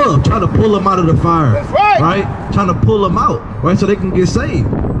that's love, trying to pull them out of the fire. That's right. Trying to pull them out, right? So they can get saved.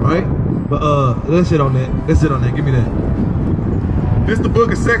 Right? But let's hit on that. Let's hit on that. Give me that. This is the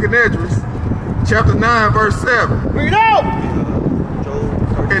book of 2nd Esdras, chapter 9, verse 7. Read out.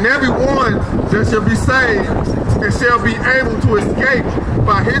 And everyone that shall be saved and shall be able to escape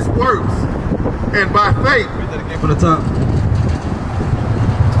by his works and by faith. From the top.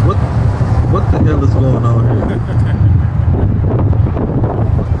 What the hell is going on here?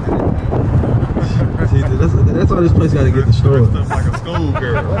 See, that's why this place got to get destroyed. Like a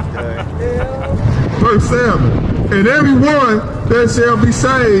schoolgirl. Verse 7. And everyone that shall be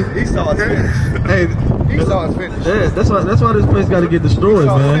saved. Esau is finished. Hey, Esau is finished. yeah, that's why this place got to get destroyed,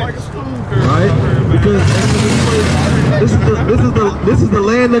 man. Like a schoolgirl. Right? Because this is the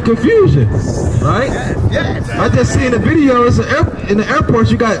land of confusion, right? Yes. I just seen a video. It's in the airports.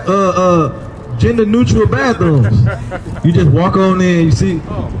 You got gender neutral bathrooms. You just walk on in. You seeing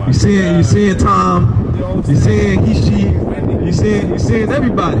Tom. You seeing he, she. You seeing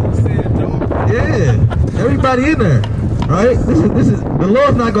everybody. Yeah, everybody in there. Right? This is the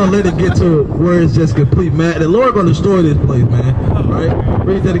Lord's not gonna let it get to where it's just complete mad. The Lord gonna destroy this place, man. Right?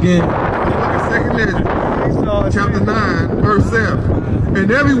 Read that again. 2nd Esdras, chapter 9, verse 7.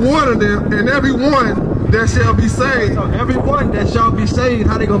 And every one of them, and everyone that shall be saved. So everyone that shall be saved,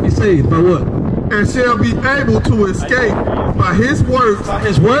 how they gonna be saved? By what? And shall be able to escape by his works. By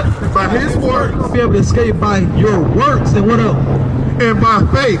his what? By his works. You'll be able to escape by your works and what else? And by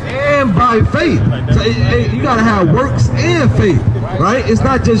faith. And by faith. So you gotta have works and faith, right? It's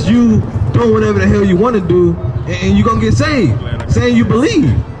not just you doing whatever the hell you want to do and you're gonna get saved. Saying you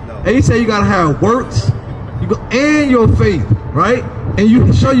believe. And he said you gotta have works and your faith, right? And you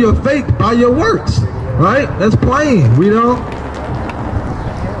can show your faith by your works, right? That's plain. We don't.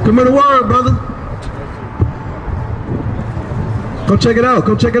 Come in the word, brother. Come check it out.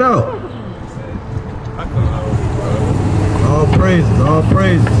 Come check it out. All praises. All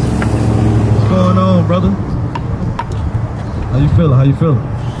praises. What's going on, brother? How you feeling? How you feeling?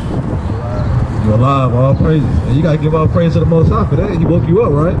 You're alive. All praises. And you gotta give all praise to the Most High for that. He woke you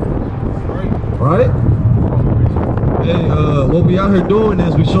up, right? Right? Hey, what we out here doing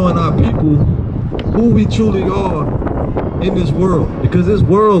is we showing our people who we truly are in this world, because this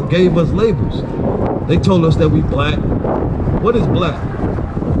world gave us labels. They told us that we black. What is black?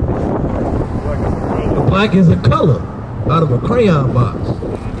 Black is a color out of a crayon box.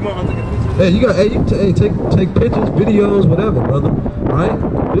 Hey, you got take pictures, videos, whatever, brother. Right?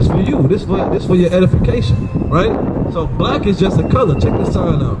 This for you. This for your edification. Right? So black is just a color. Check this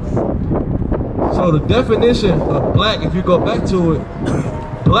sign out. So the definition of black, if you go back to it,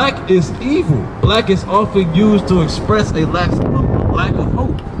 black is evil. Black is often used to express a lack of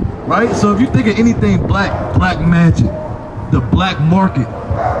hope. Right? So if you think of anything black magic, the black market,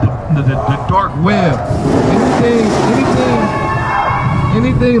 the dark web,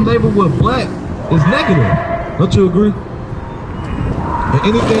 anything labeled with black is negative. Don't you agree?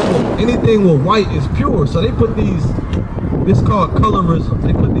 And anything with white is pure. So they put these, it's called colorism.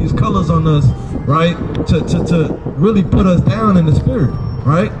 They put these colors on us, right? To really put us down in the spirit,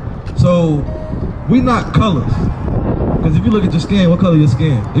 right? So we not colors. Because if you look at your skin, what color is your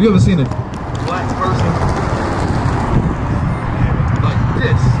skin? Have you ever seen a black person like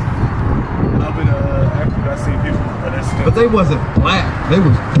this? I've been Africa, I seen people, but they wasn't black. They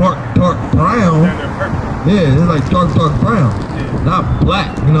was dark brown. Yeah, it's like dark brown. Yeah. Not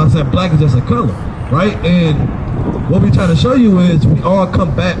black. You know what I'm saying? Black is just a color, right? And what we trying to show you is we all go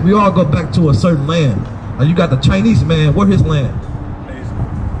back to a certain land. Now you got the Chinese man, where his land?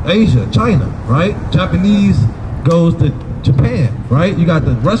 Asia, China, right? Japanese goes to Japan, right? You got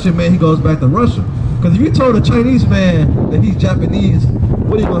the Russian man, he goes back to Russia. Because if you told a Chinese man that he's Japanese,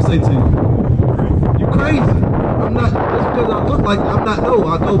 what are you gonna say to you? You crazy. I'm not, just because I look like, I'm not, no,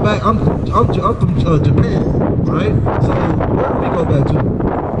 I go back, I'm from Japan, right? So where do we go back to?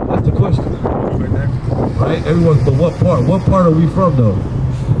 That's the question. Right? Everyone, but what part? What part are we from though?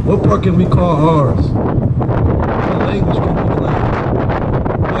 What part can we call ours? What language can we claim?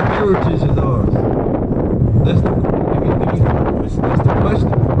 What heritage is ours? That's the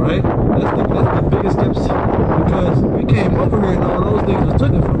question, right? That's the biggest step, because we came over here and all those things was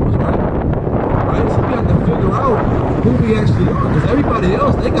taken from us, right? Right? So we have to figure out who we actually are, because everybody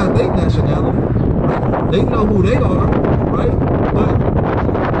else, they got their nationality, right? They know who they are, right? But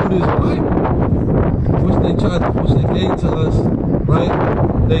who this Bible, which they gave to us, right?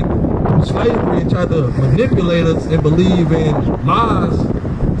 They through slavery and tried to manipulate us and believe in lies,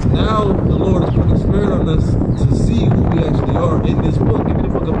 now the Lord is putting a spirit on us to see who we actually are in this book. Give me the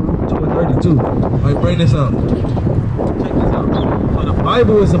book of Luke 2 and 32. All right, bring this out. Check this out. So the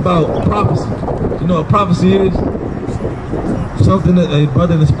Bible is about prophecy. You know what prophecy is? Something that a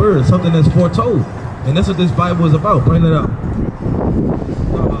brother in the spirit, something that's foretold. And that's what this Bible is about. Bring it out.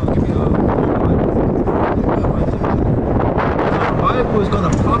 The Bible is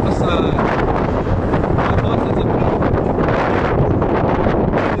going to prophesy to us as a people.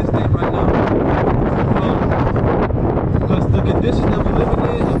 This thing right now. Because the conditions that we're living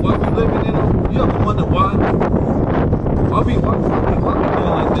in and why we're living in them, you ever wonder why? Why we doing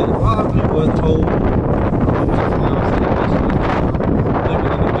like this? Why people are told,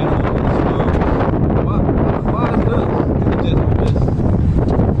 living in the middle of this world? Why is this?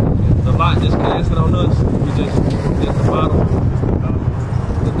 The lot just casted on us. We just the bottom,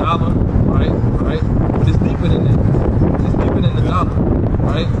 the dollar, right? But it's deeper than that. It's deeper than the dollar,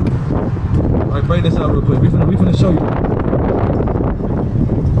 right? All right, bring this out real quick. We finna show you.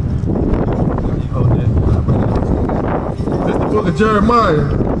 This is the book of Jeremiah,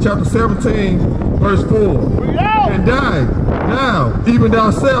 chapter 17, verse 4. And died. Now, even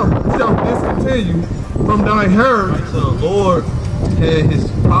thyself shalt discontinue from thy heritage. So the Lord had his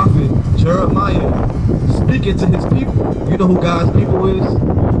prophet Jeremiah speaking to his people. You know who God's people is?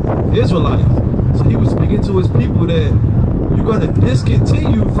 Israelites. So he was speaking to his people that you're going to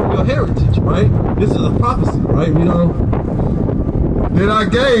discontinue from your heritage, right? This is a prophecy, right? You know? That I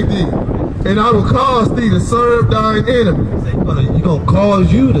gave thee, and I will cause thee to serve thine enemies. He's going to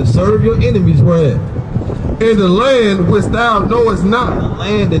cause you to serve your enemies where? In the land which thou knowest not. The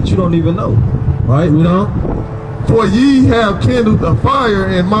land that you don't even know, right? You know? For ye have kindled a fire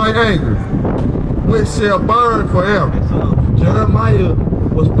in my anger, which shall burn forever. So Jeremiah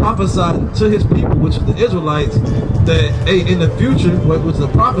was prophesying to his people, which is the Israelites, that hey, in the future, what was the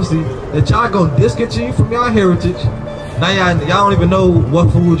prophecy, that y'all gonna discontinue from y'all heritage. Now y'all don't even know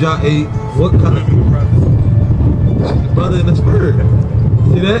what food y'all ate, what kind of food. Brother in the spirit.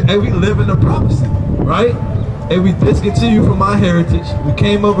 See that? And we live in the prophecy, right? And we discontinue from our heritage. We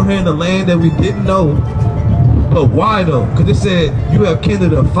came over here in the land that we didn't know. But why though? Because it said, you have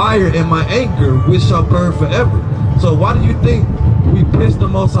kindled a fire in my anger, which shall burn forever. So why do you think we pissed the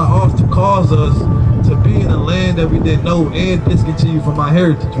Most High off to cause us to be in a land that we didn't know and discontinue from our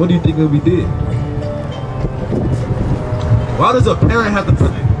heritage? What do you think that we did? Why does a parent have to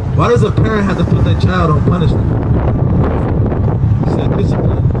put their child on punishment? He said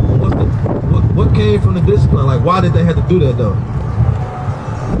discipline. What came from the discipline? Like, why did they have to do that though?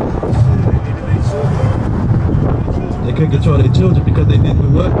 They couldn't control their children because they didn't do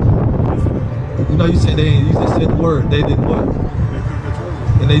what? You know, you just said the word. They did what?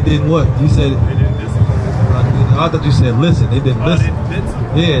 And they did what? You said, I thought you said listen. They didn't listen.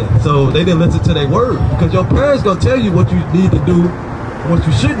 Yeah, so they didn't listen to their word. Because your parents gonna tell you what you need to do, what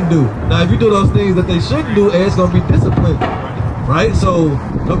you shouldn't do. Now, if you do those things that they shouldn't do, it's gonna be disciplined. Right? So,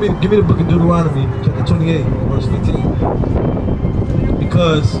 give me the book of Deuteronomy, chapter 28, verse 15.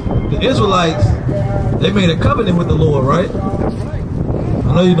 Because the Israelites, they made a covenant with the Lord, right?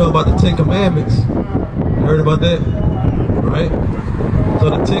 I know you know about the 10 Commandments. You heard about that? Right? So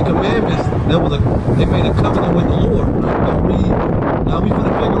the 10 Commandments, they made a covenant with the Lord. Now we're going to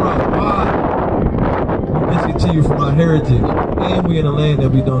figure out why we discontinue from our heritage and we in a land that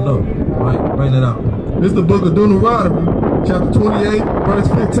we don't know. Right? Bring that out. This is the book of Deuteronomy, chapter 28, verse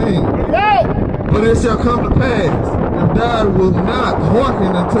 15. But it shall come to pass, if thou wilt not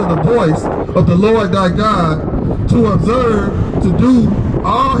hearken unto the voice of the Lord thy God, to observe, to do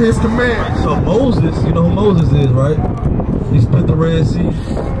all his commands. So Moses, you know who Moses is, right? He split the Red Sea.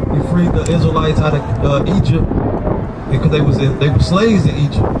 He freed the Israelites out of Egypt because they were slaves in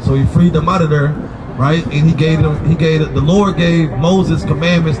Egypt. So he freed them out of there, right? And the Lord gave Moses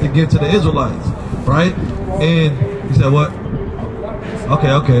commandments to give to the Israelites, right? And he said what?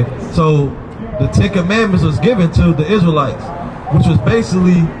 Okay. So the 10 Commandments was given to the Israelites, which was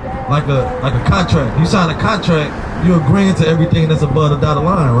basically like a contract. You sign a contract, you're agreeing to everything that's above the dotted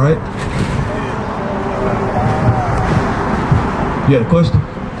line, right? You had a question?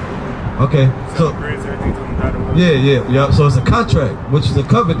 Okay. So yeah. So it's a contract, which is a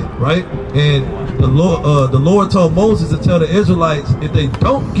covenant, right? And the Lord told Moses to tell the Israelites if they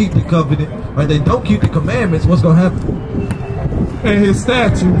don't keep the covenant, right? They don't keep the commandments. What's gonna happen? And his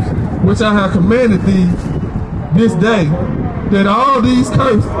statutes, which I have commanded thee this day, that all these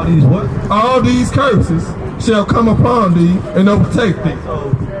curses, all these curses shall come upon thee and overtake thee.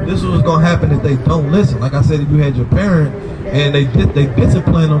 So this is what's gonna happen if they don't listen. Like I said, if you had your parent and they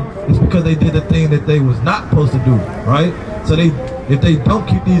discipline them, it's because they did the thing that they was not supposed to do, right? So if they don't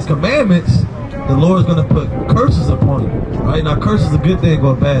keep these commandments, the Lord's gonna put curses upon you, right? Now, curse is a good thing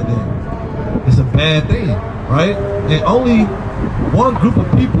or a bad thing? It's a bad thing, right? And only one group of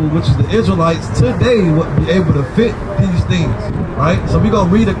people, which is the Israelites today, would be able to fit these things, right? So we're gonna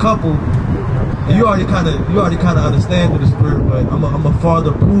read a couple. And you already kind of understand through the Spirit, but I'm a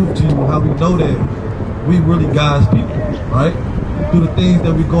farther prove to you how we know that we really God's people, right? Through the things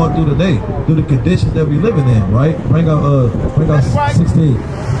that we're going through today, through the conditions that we're living in, right? Bring out 16.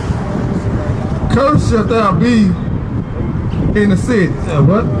 Cursed shalt thou be in the city.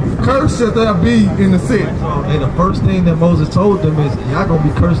 What? Cursed shalt thou be in the city. And the first thing that Moses told them is, y'all gonna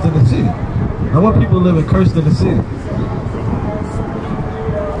be cursed in the city. Now, what people living cursed in the city?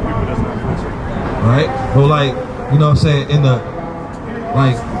 Right? Well, like, you know what I'm saying, in the,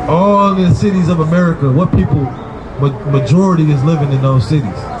 like, all the cities of America, what people, majority is living in those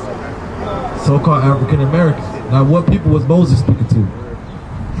cities? So-called African Americans. Now, what people was Moses speaking to?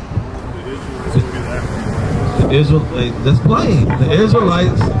 The Israelites, that's plain. The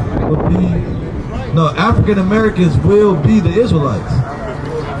Israelites will be, no, African Americans will be the Israelites.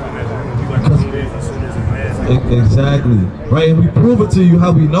 Exactly. Right? And we prove it to you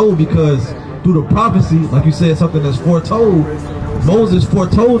how we know, because through the prophecy, like you said, something that's foretold, Moses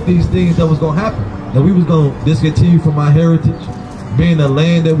foretold these things that was going to happen. That we was going to discontinue from our heritage, being a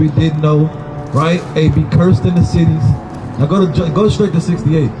land that we didn't know, right? Be cursed in the cities. Now go straight to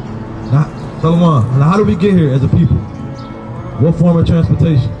 68. Now, Solomon, now how do we get here as a people? What form of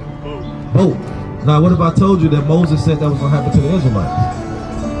transportation? Boat. Now, what if I told you that Moses said that was going to happen to the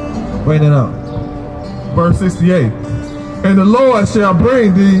Israelites? Bring it out. Verse 68. And the Lord shall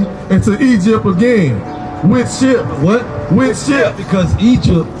bring thee into Egypt again with ships. What? With ships. Because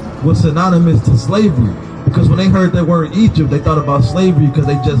Egypt was synonymous to slavery. Because when they heard that word Egypt, they thought about slavery because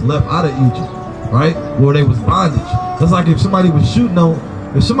they just left out of Egypt, right? Where they was bondage. That's like if somebody was shooting on,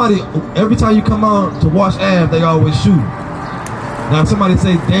 if somebody, every time you come out to Wash Ave, they always shoot. Now if somebody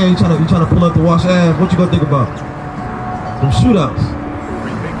say, damn, you trying to pull up to Wash Ave, what you gonna think about? Them shootouts.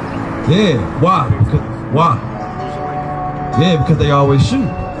 Yeah, why? Why? Yeah, because they always shoot,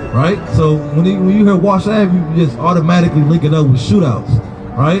 right? So when you hear Wash Ave, you just automatically link it up with shootouts,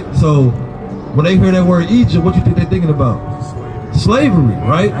 right? So when they hear that word Egypt, what you think they're thinking about? Slavery,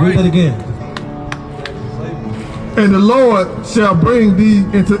 right? Read that again. And the Lord shall bring thee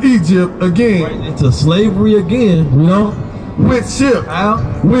into Egypt again. Right, into slavery again, you know? With ships. How?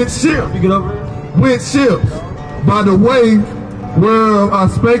 With ships. You get over it? With ships. By the way whereof I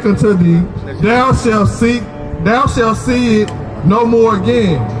spake unto thee, thou shalt see it no more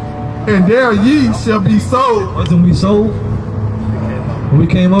again. And there ye shall be sold. Wasn't we sold? When we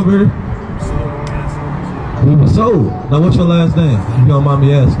came over here? We were sold. Now what's your last name? If you don't mind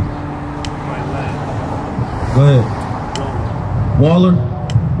me asking. Go ahead. Waller?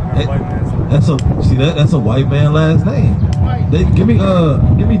 That's a white man last name. Give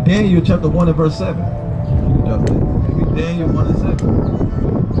me Daniel chapter 1 and verse 7. Give me Daniel 1 and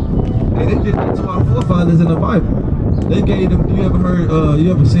 7. Hey, they did that to our forefathers in the Bible. They gave them, you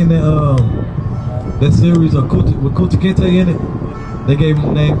ever seen that series of with Kunta Kinte in it? They gave him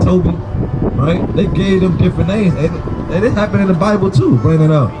the name Toby, right? They gave them different names. And it happened in the Bible too. Bring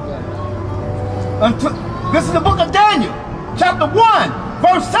it up. This is the book of Daniel, chapter 1,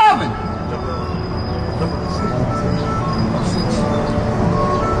 verse 7.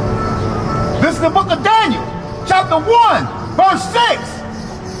 This is the book of Daniel, chapter 1, verse 6.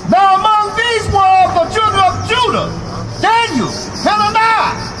 Now among these were the children of Judah, Daniel,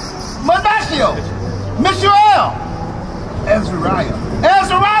 Hananiah, Manasseh, Mishael, Azariah.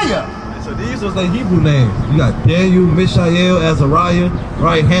 So these was the Hebrew names. You got Daniel, Mishael, Azariah,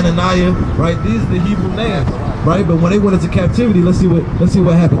 right? Hananiah, right? These are the Hebrew names, right? But when they went into captivity, let's see what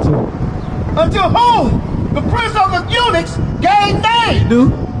happened to them. Unto whom the prince of the eunuchs gave names.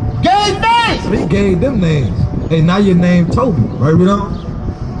 Do? Gave names. So he gave them names. Hey, now your name Toby, right? We don't.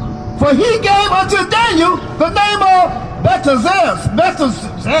 For he gave unto Daniel the name of Belteshazzar,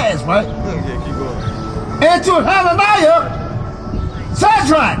 right? Yeah, keep going. And to Hananiah,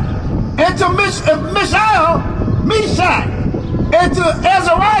 Shadrach. And to Mishael, Meshach. And to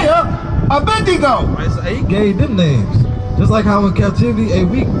Azariah, Abednego. Right, so he gave them names. Just like how in captivity, hey,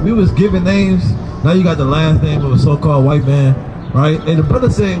 we was given names. Now you got the last name of a so-called white man, right? And the brother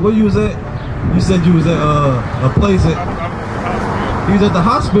said, where you was at? You said you was at a place at, he was at the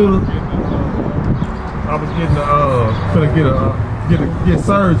hospital. I was finna get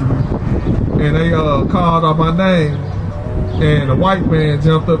surgery, and they called out my name, and a white man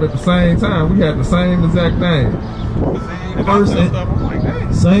jumped up at the same time. We had the same exact name, first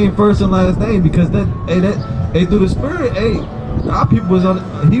and same first and last name, because that through the spirit, our people was on.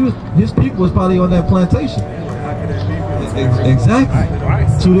 His people was probably on that plantation.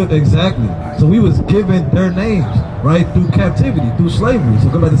 Exactly. Exactly. So we was given their names, right, through captivity, through slavery. So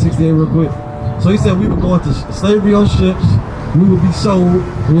go back to 68 real quick. So he said we were going to slavery on ships. We would be sold,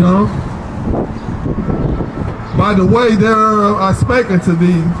 you know. By the way thereof I spake unto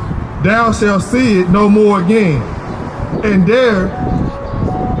thee, thou shalt see it no more again. And there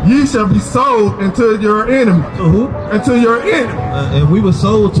ye shall be sold into your enemy. To who? Into your enemy. And we were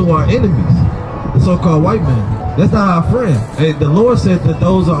sold to our enemies, the so-called white man. That's not our friend. Hey, the Lord said that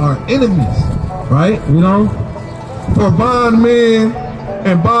those are our enemies, right? You know? For bondmen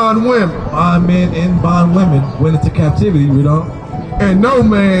and bondwomen. Bondmen and bondwomen went into captivity, you know? And no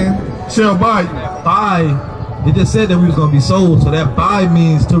man shall buy you. Buy, it just said that we was going to be sold, so that buy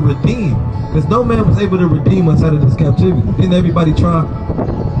means to redeem. Because no man was able to redeem us out of this captivity. Didn't everybody try?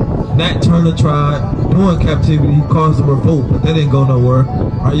 Nat Turner tried during captivity. He caused a revolt, but that didn't go nowhere.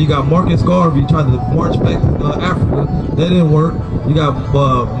 All right, you got Marcus Garvey trying to march back to Africa. That didn't work. You got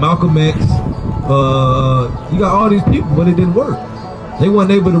Malcolm X. You got all these people, but it didn't work. They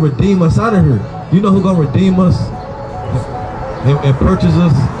weren't able to redeem us out of here. You know who's gonna redeem us and purchase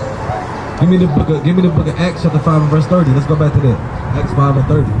us? Give me the book of Acts chapter 5 and verse 30. Let's go back to that. Acts 5 and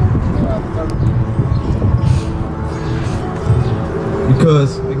 30.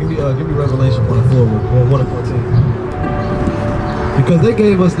 Because give me Revelation 1 and 4, 1 and 14. Because they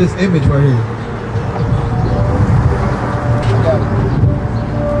gave us this image right here.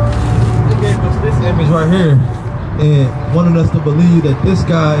 They gave us this image right here and wanted us to believe that this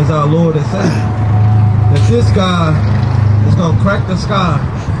guy is our Lord and Savior. That this guy is gonna crack the sky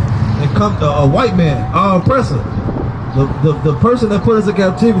and come to a white man, our oppressor. The person that put us in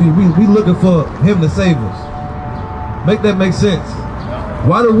captivity, we looking for him to save us. Make that make sense.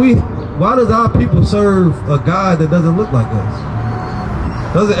 Why does our people serve a God that doesn't look like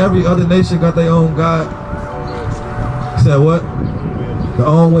us? Doesn't every other nation got their own God? Said what? Their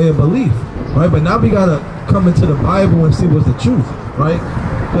own way of belief, right? But now we gotta come into the Bible and see what's the truth, right?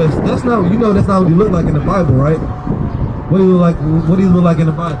 Because that's not, that's not what he looked like in the Bible, right? What do you look like? What do you look like in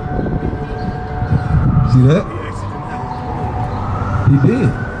the Bible? See that? He did.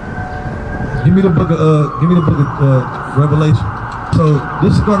 Give me the book of Revelation. So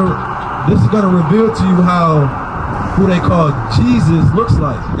this is gonna reveal to you who they call Jesus looks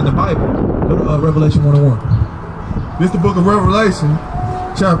like in the Bible. Go to Revelation 1:1. This is the book of Revelation,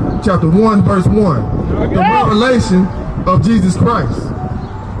 chapter 1, verse 1. The revelation of Jesus Christ,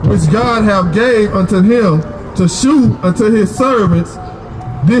 which God have gave unto him to shew unto his servants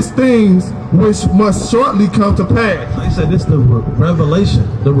these things which must shortly come to pass. So he said this is the revelation,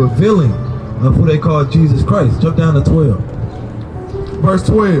 the revealing of who they call Jesus Christ. Jump down to 12. Verse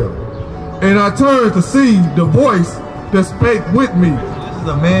 12. And I turned to see the voice that spake with me. This is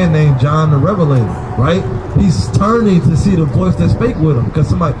a man named John the Revelator, right? He's turning to see the voice that spake with him.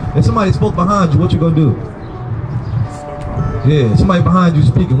 Because if somebody spoke behind you, what you gonna do? Yeah, somebody behind you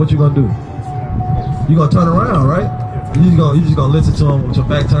speaking, what you gonna do? You gonna turn around, right? You just gonna listen to him with your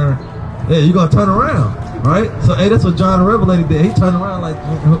back turned. Yeah, you gonna turn around, right? So hey, that's what John the Revelator did. He turned around like,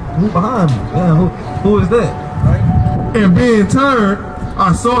 who behind me? Yeah, who is that? Right? And being turned,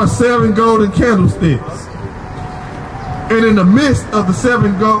 I saw 7 golden candlesticks, and in the midst of the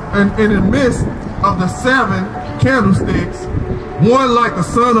 7 candlesticks, one like the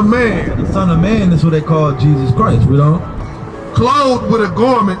Son of Man. The Son of Man is what they call Jesus Christ, you know? Clothed with a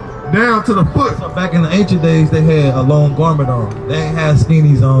garment down to the foot. So back in the ancient days, they had a long garment on. They ain't had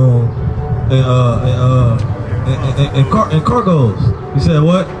skinnies on and cargos. You said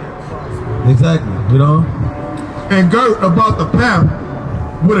what? Exactly, you know? And girt about the path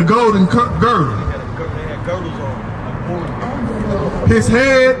with a golden girdle. His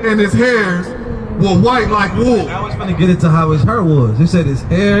head and his hairs were white like wool. I was gonna get into how his hair was. He said his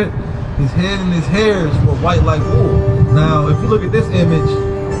head and his hairs were white like wool. Now, if you look at this image,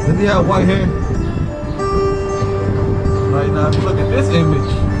 does he have white hair? Right now, if you look at this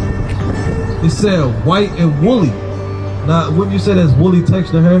image, it said white and woolly. Now, wouldn't you say that's woolly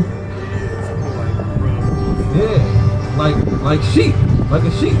texture hair? Yeah, like sheep, like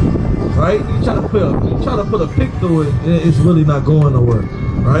a sheep, right? You try to put a pick through it, it's really not going nowhere,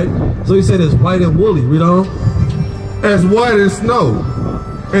 right? So he said it's white and woolly, you know? As white as snow,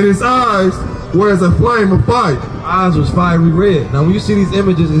 and his eyes were as a flame of fire. His eyes was fiery red. Now when you see these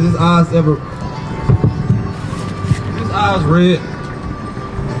images, is his eyes red?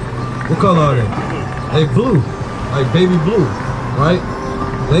 What color are they? They blue, like baby blue, right?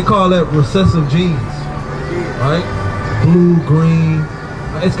 They call that recessive genes, right? blue, green.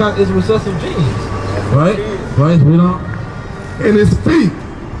 It's recessive genes, right? Right, we don't. And his feet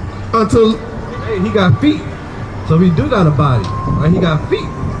until Hey, he got feet, so he do got a body, right? He got feet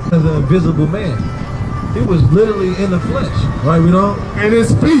as an invisible man. He was literally in the flesh, right? We don't. and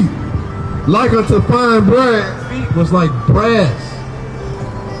his feet like unto fine brass. Feet was like brass.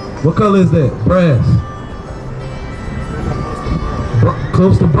 What color is that? Brass.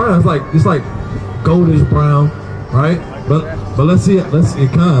 Close to brown. It's like goldish brown, right? But let's see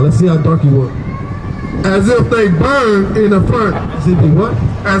how dark you were. As if they burned in the furnace. As if they what?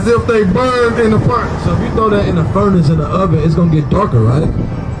 As if they burned in the furnace. So if you throw that in the furnace in the oven, it's gonna get darker, right?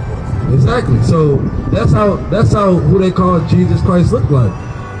 Exactly. So that's how who they call Jesus Christ looked like.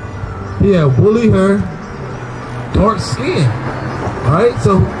 He had woolly hair, dark skin. Alright?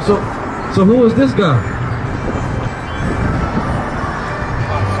 So who is this guy?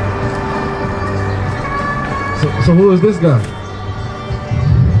 So who is this guy?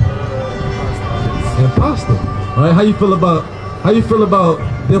 Imposter. Alright, how you feel about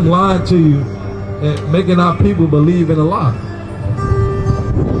them lying to you and making our people believe in a lie?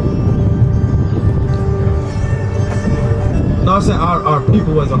 No, I'm saying our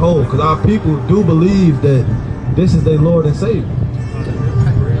people as a whole, because our people do believe that this is their Lord and Savior.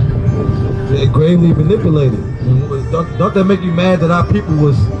 They're gravely manipulated. Don't that make you mad that our people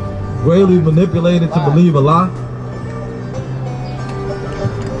was gravely manipulated to believe a lie?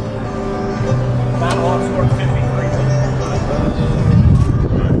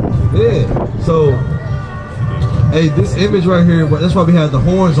 Yeah. So, hey, this image right here, that's why we have the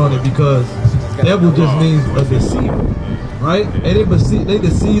horns on it, because devil just means a deceiver, right? And they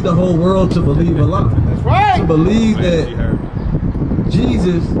deceive the whole world to believe a lie. That's right. To believe that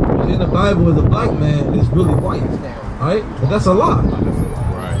Jesus in the Bible is a black man is really white, right? But that's a lie,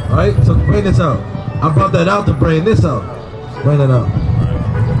 right? So bring this out. I brought that out to bring this out. Bring it out.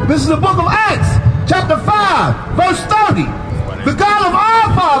 This is the book of Acts, chapter 5, verse 30. The God of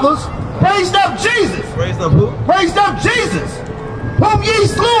our fathers raised up Jesus. Raised up who? Raised up Jesus, whom ye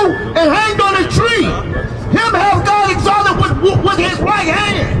slew and hanged on a tree. Him hath God exalted with his right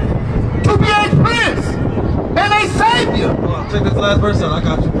hand to be a prince and a savior. Hold on, check this last verse out. I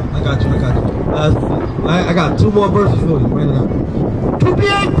got you. I got two more verses for you. Bring it out. To be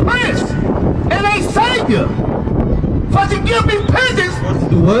a prince and a savior. For to give repentance. To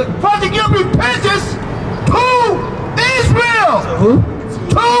do what? For to give repentance to Israel. Who?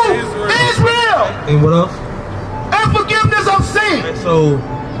 To Israel. And what else? And forgiveness of sin. And so,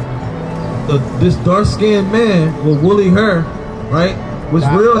 this dark-skinned man with woolly hair, right? Which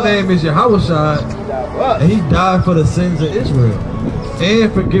real name is Yahushua, and he died for the sins of Israel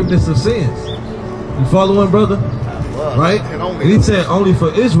and forgiveness of sins. You following, brother? Right? And he said only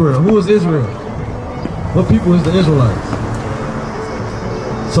for Israel. Who is Israel? What people is the Israelites?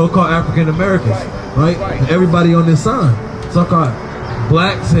 So-called African Americans, right? And everybody on this sign, so-called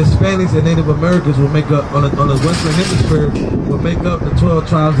blacks, Hispanics, and Native Americans will make up on the Western Hemisphere will make up the 12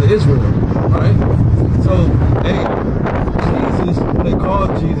 tribes of Israel, right? So, hey, Jesus, who they call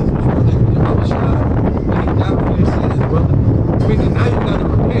Jesus, was really Yahushua, and he died for your sins, brother. Meaning now you gotta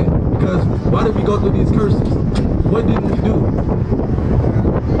repent, because why did we go through these curses? What did we do?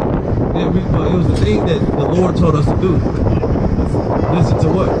 Yeah, it was the thing that the Lord told us to do. Listen to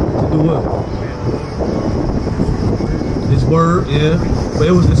what? To do what? His word, yeah. But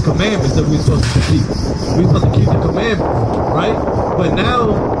it was his commandments that we were supposed to keep. We were supposed to keep the commandments, right? But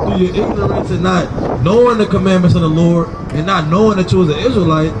now, through your ignorance and not knowing the commandments of the Lord and not knowing that you was an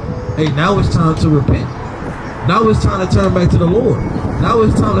Israelite, hey, now it's time to repent. Now it's time to turn back to the Lord. Now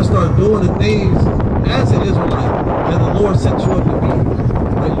it's time to start doing the things as an Israelite that the Lord set you up to be.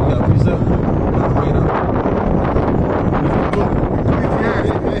 Right? You got a precept? Right now.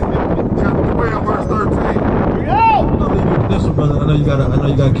 Chapter 12, verse 13. I'm gonna leave you with this one, brother. I know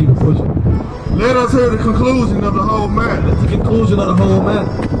you gotta keep it pushing. Let us hear the conclusion of the whole matter. That's the conclusion of the whole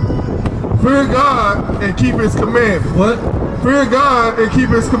matter. Fear God and keep his commandments. What? Fear God and keep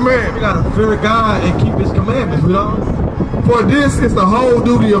his We commandments. gotta fear God and keep his commandments, we don't? For this is the whole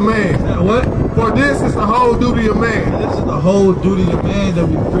duty of man. What? For this is the whole duty of man. This is the whole duty of man, that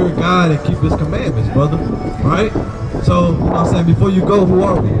we fear God and keep his commandments, brother. Right? So, you know what I'm saying, before you go, who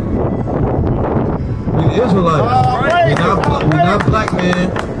are we? We the Israelites. We're not black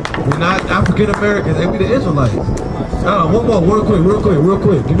men. We're not African Americans, and we the Israelites. One more, real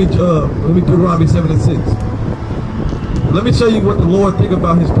quick. Give me Deuteronomy 7 and 6. Let me show you what the Lord think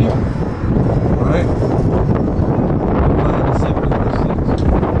about his people. Alright? Deuteronomy 7 and verse 6.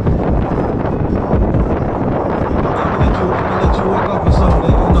 I'm gonna let you walk off with something, you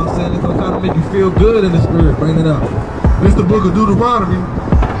know what I'm saying? It's gonna kind of make you feel good in the spirit. Bring it out. This is the book of Deuteronomy,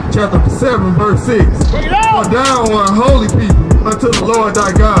 chapter 7, verse 6. For thou art holy people unto the Lord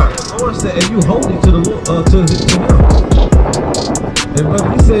thy God. The Lord said, and you holy to the Lord, to him. And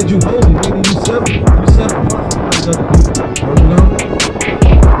brother, he said you holy, meaning you separate apart from the other people. You know?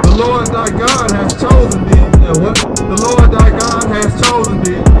 The Lord thy God has chosen thee. Yeah, what? The Lord thy God has chosen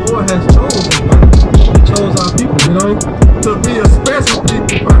thee. The Lord has chosen, brother. He chose our people, you know? To be a special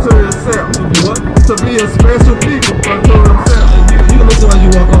people unto himself. To be what? To be a special people unto himself. You can listen when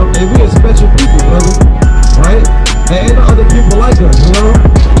you walk off. And we are special people, brother. Right? And ain't no other people like us, you know?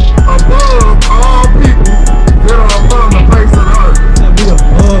 Above all people that are upon the face of the earth. And we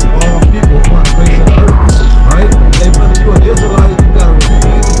above all people upon the face of the earth. Right? Hey, brother, you an Israelite, you gotta respect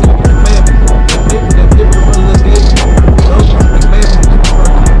and keep the commandments. That paper the brother just gave you. Those are the commandments that you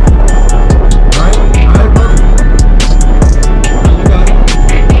gotta keep. Right? Alright, brother? You got it.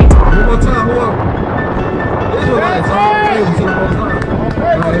 One more time, whoever. Israelites, all praise to the Most High.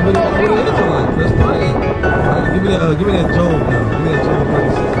 Alright, we're the Israelites. Let's pray. Alright, give me that Job now. Give me that Job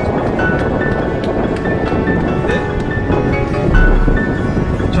 36.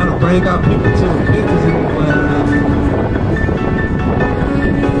 Trying to bring out people to repentance in these last days.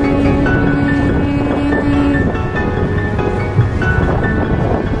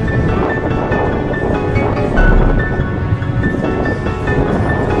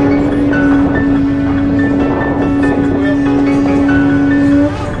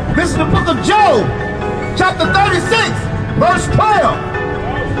 This is the book of Job, chapter 36, verse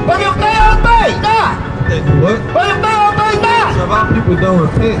 12. But if they obey not, What? but if they obey not, So if our people don't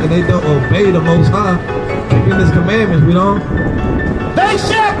repent and they don't obey the Most High, keeping His commandments, we don't. they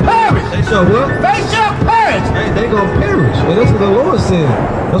shall perish. They shall what? They shall perish. They gonna perish. And that's what the Lord said.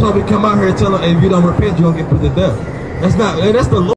 That's why we come out here and tell them, hey, if you don't repent, you're gonna get put to death. That's not. That's the Lord.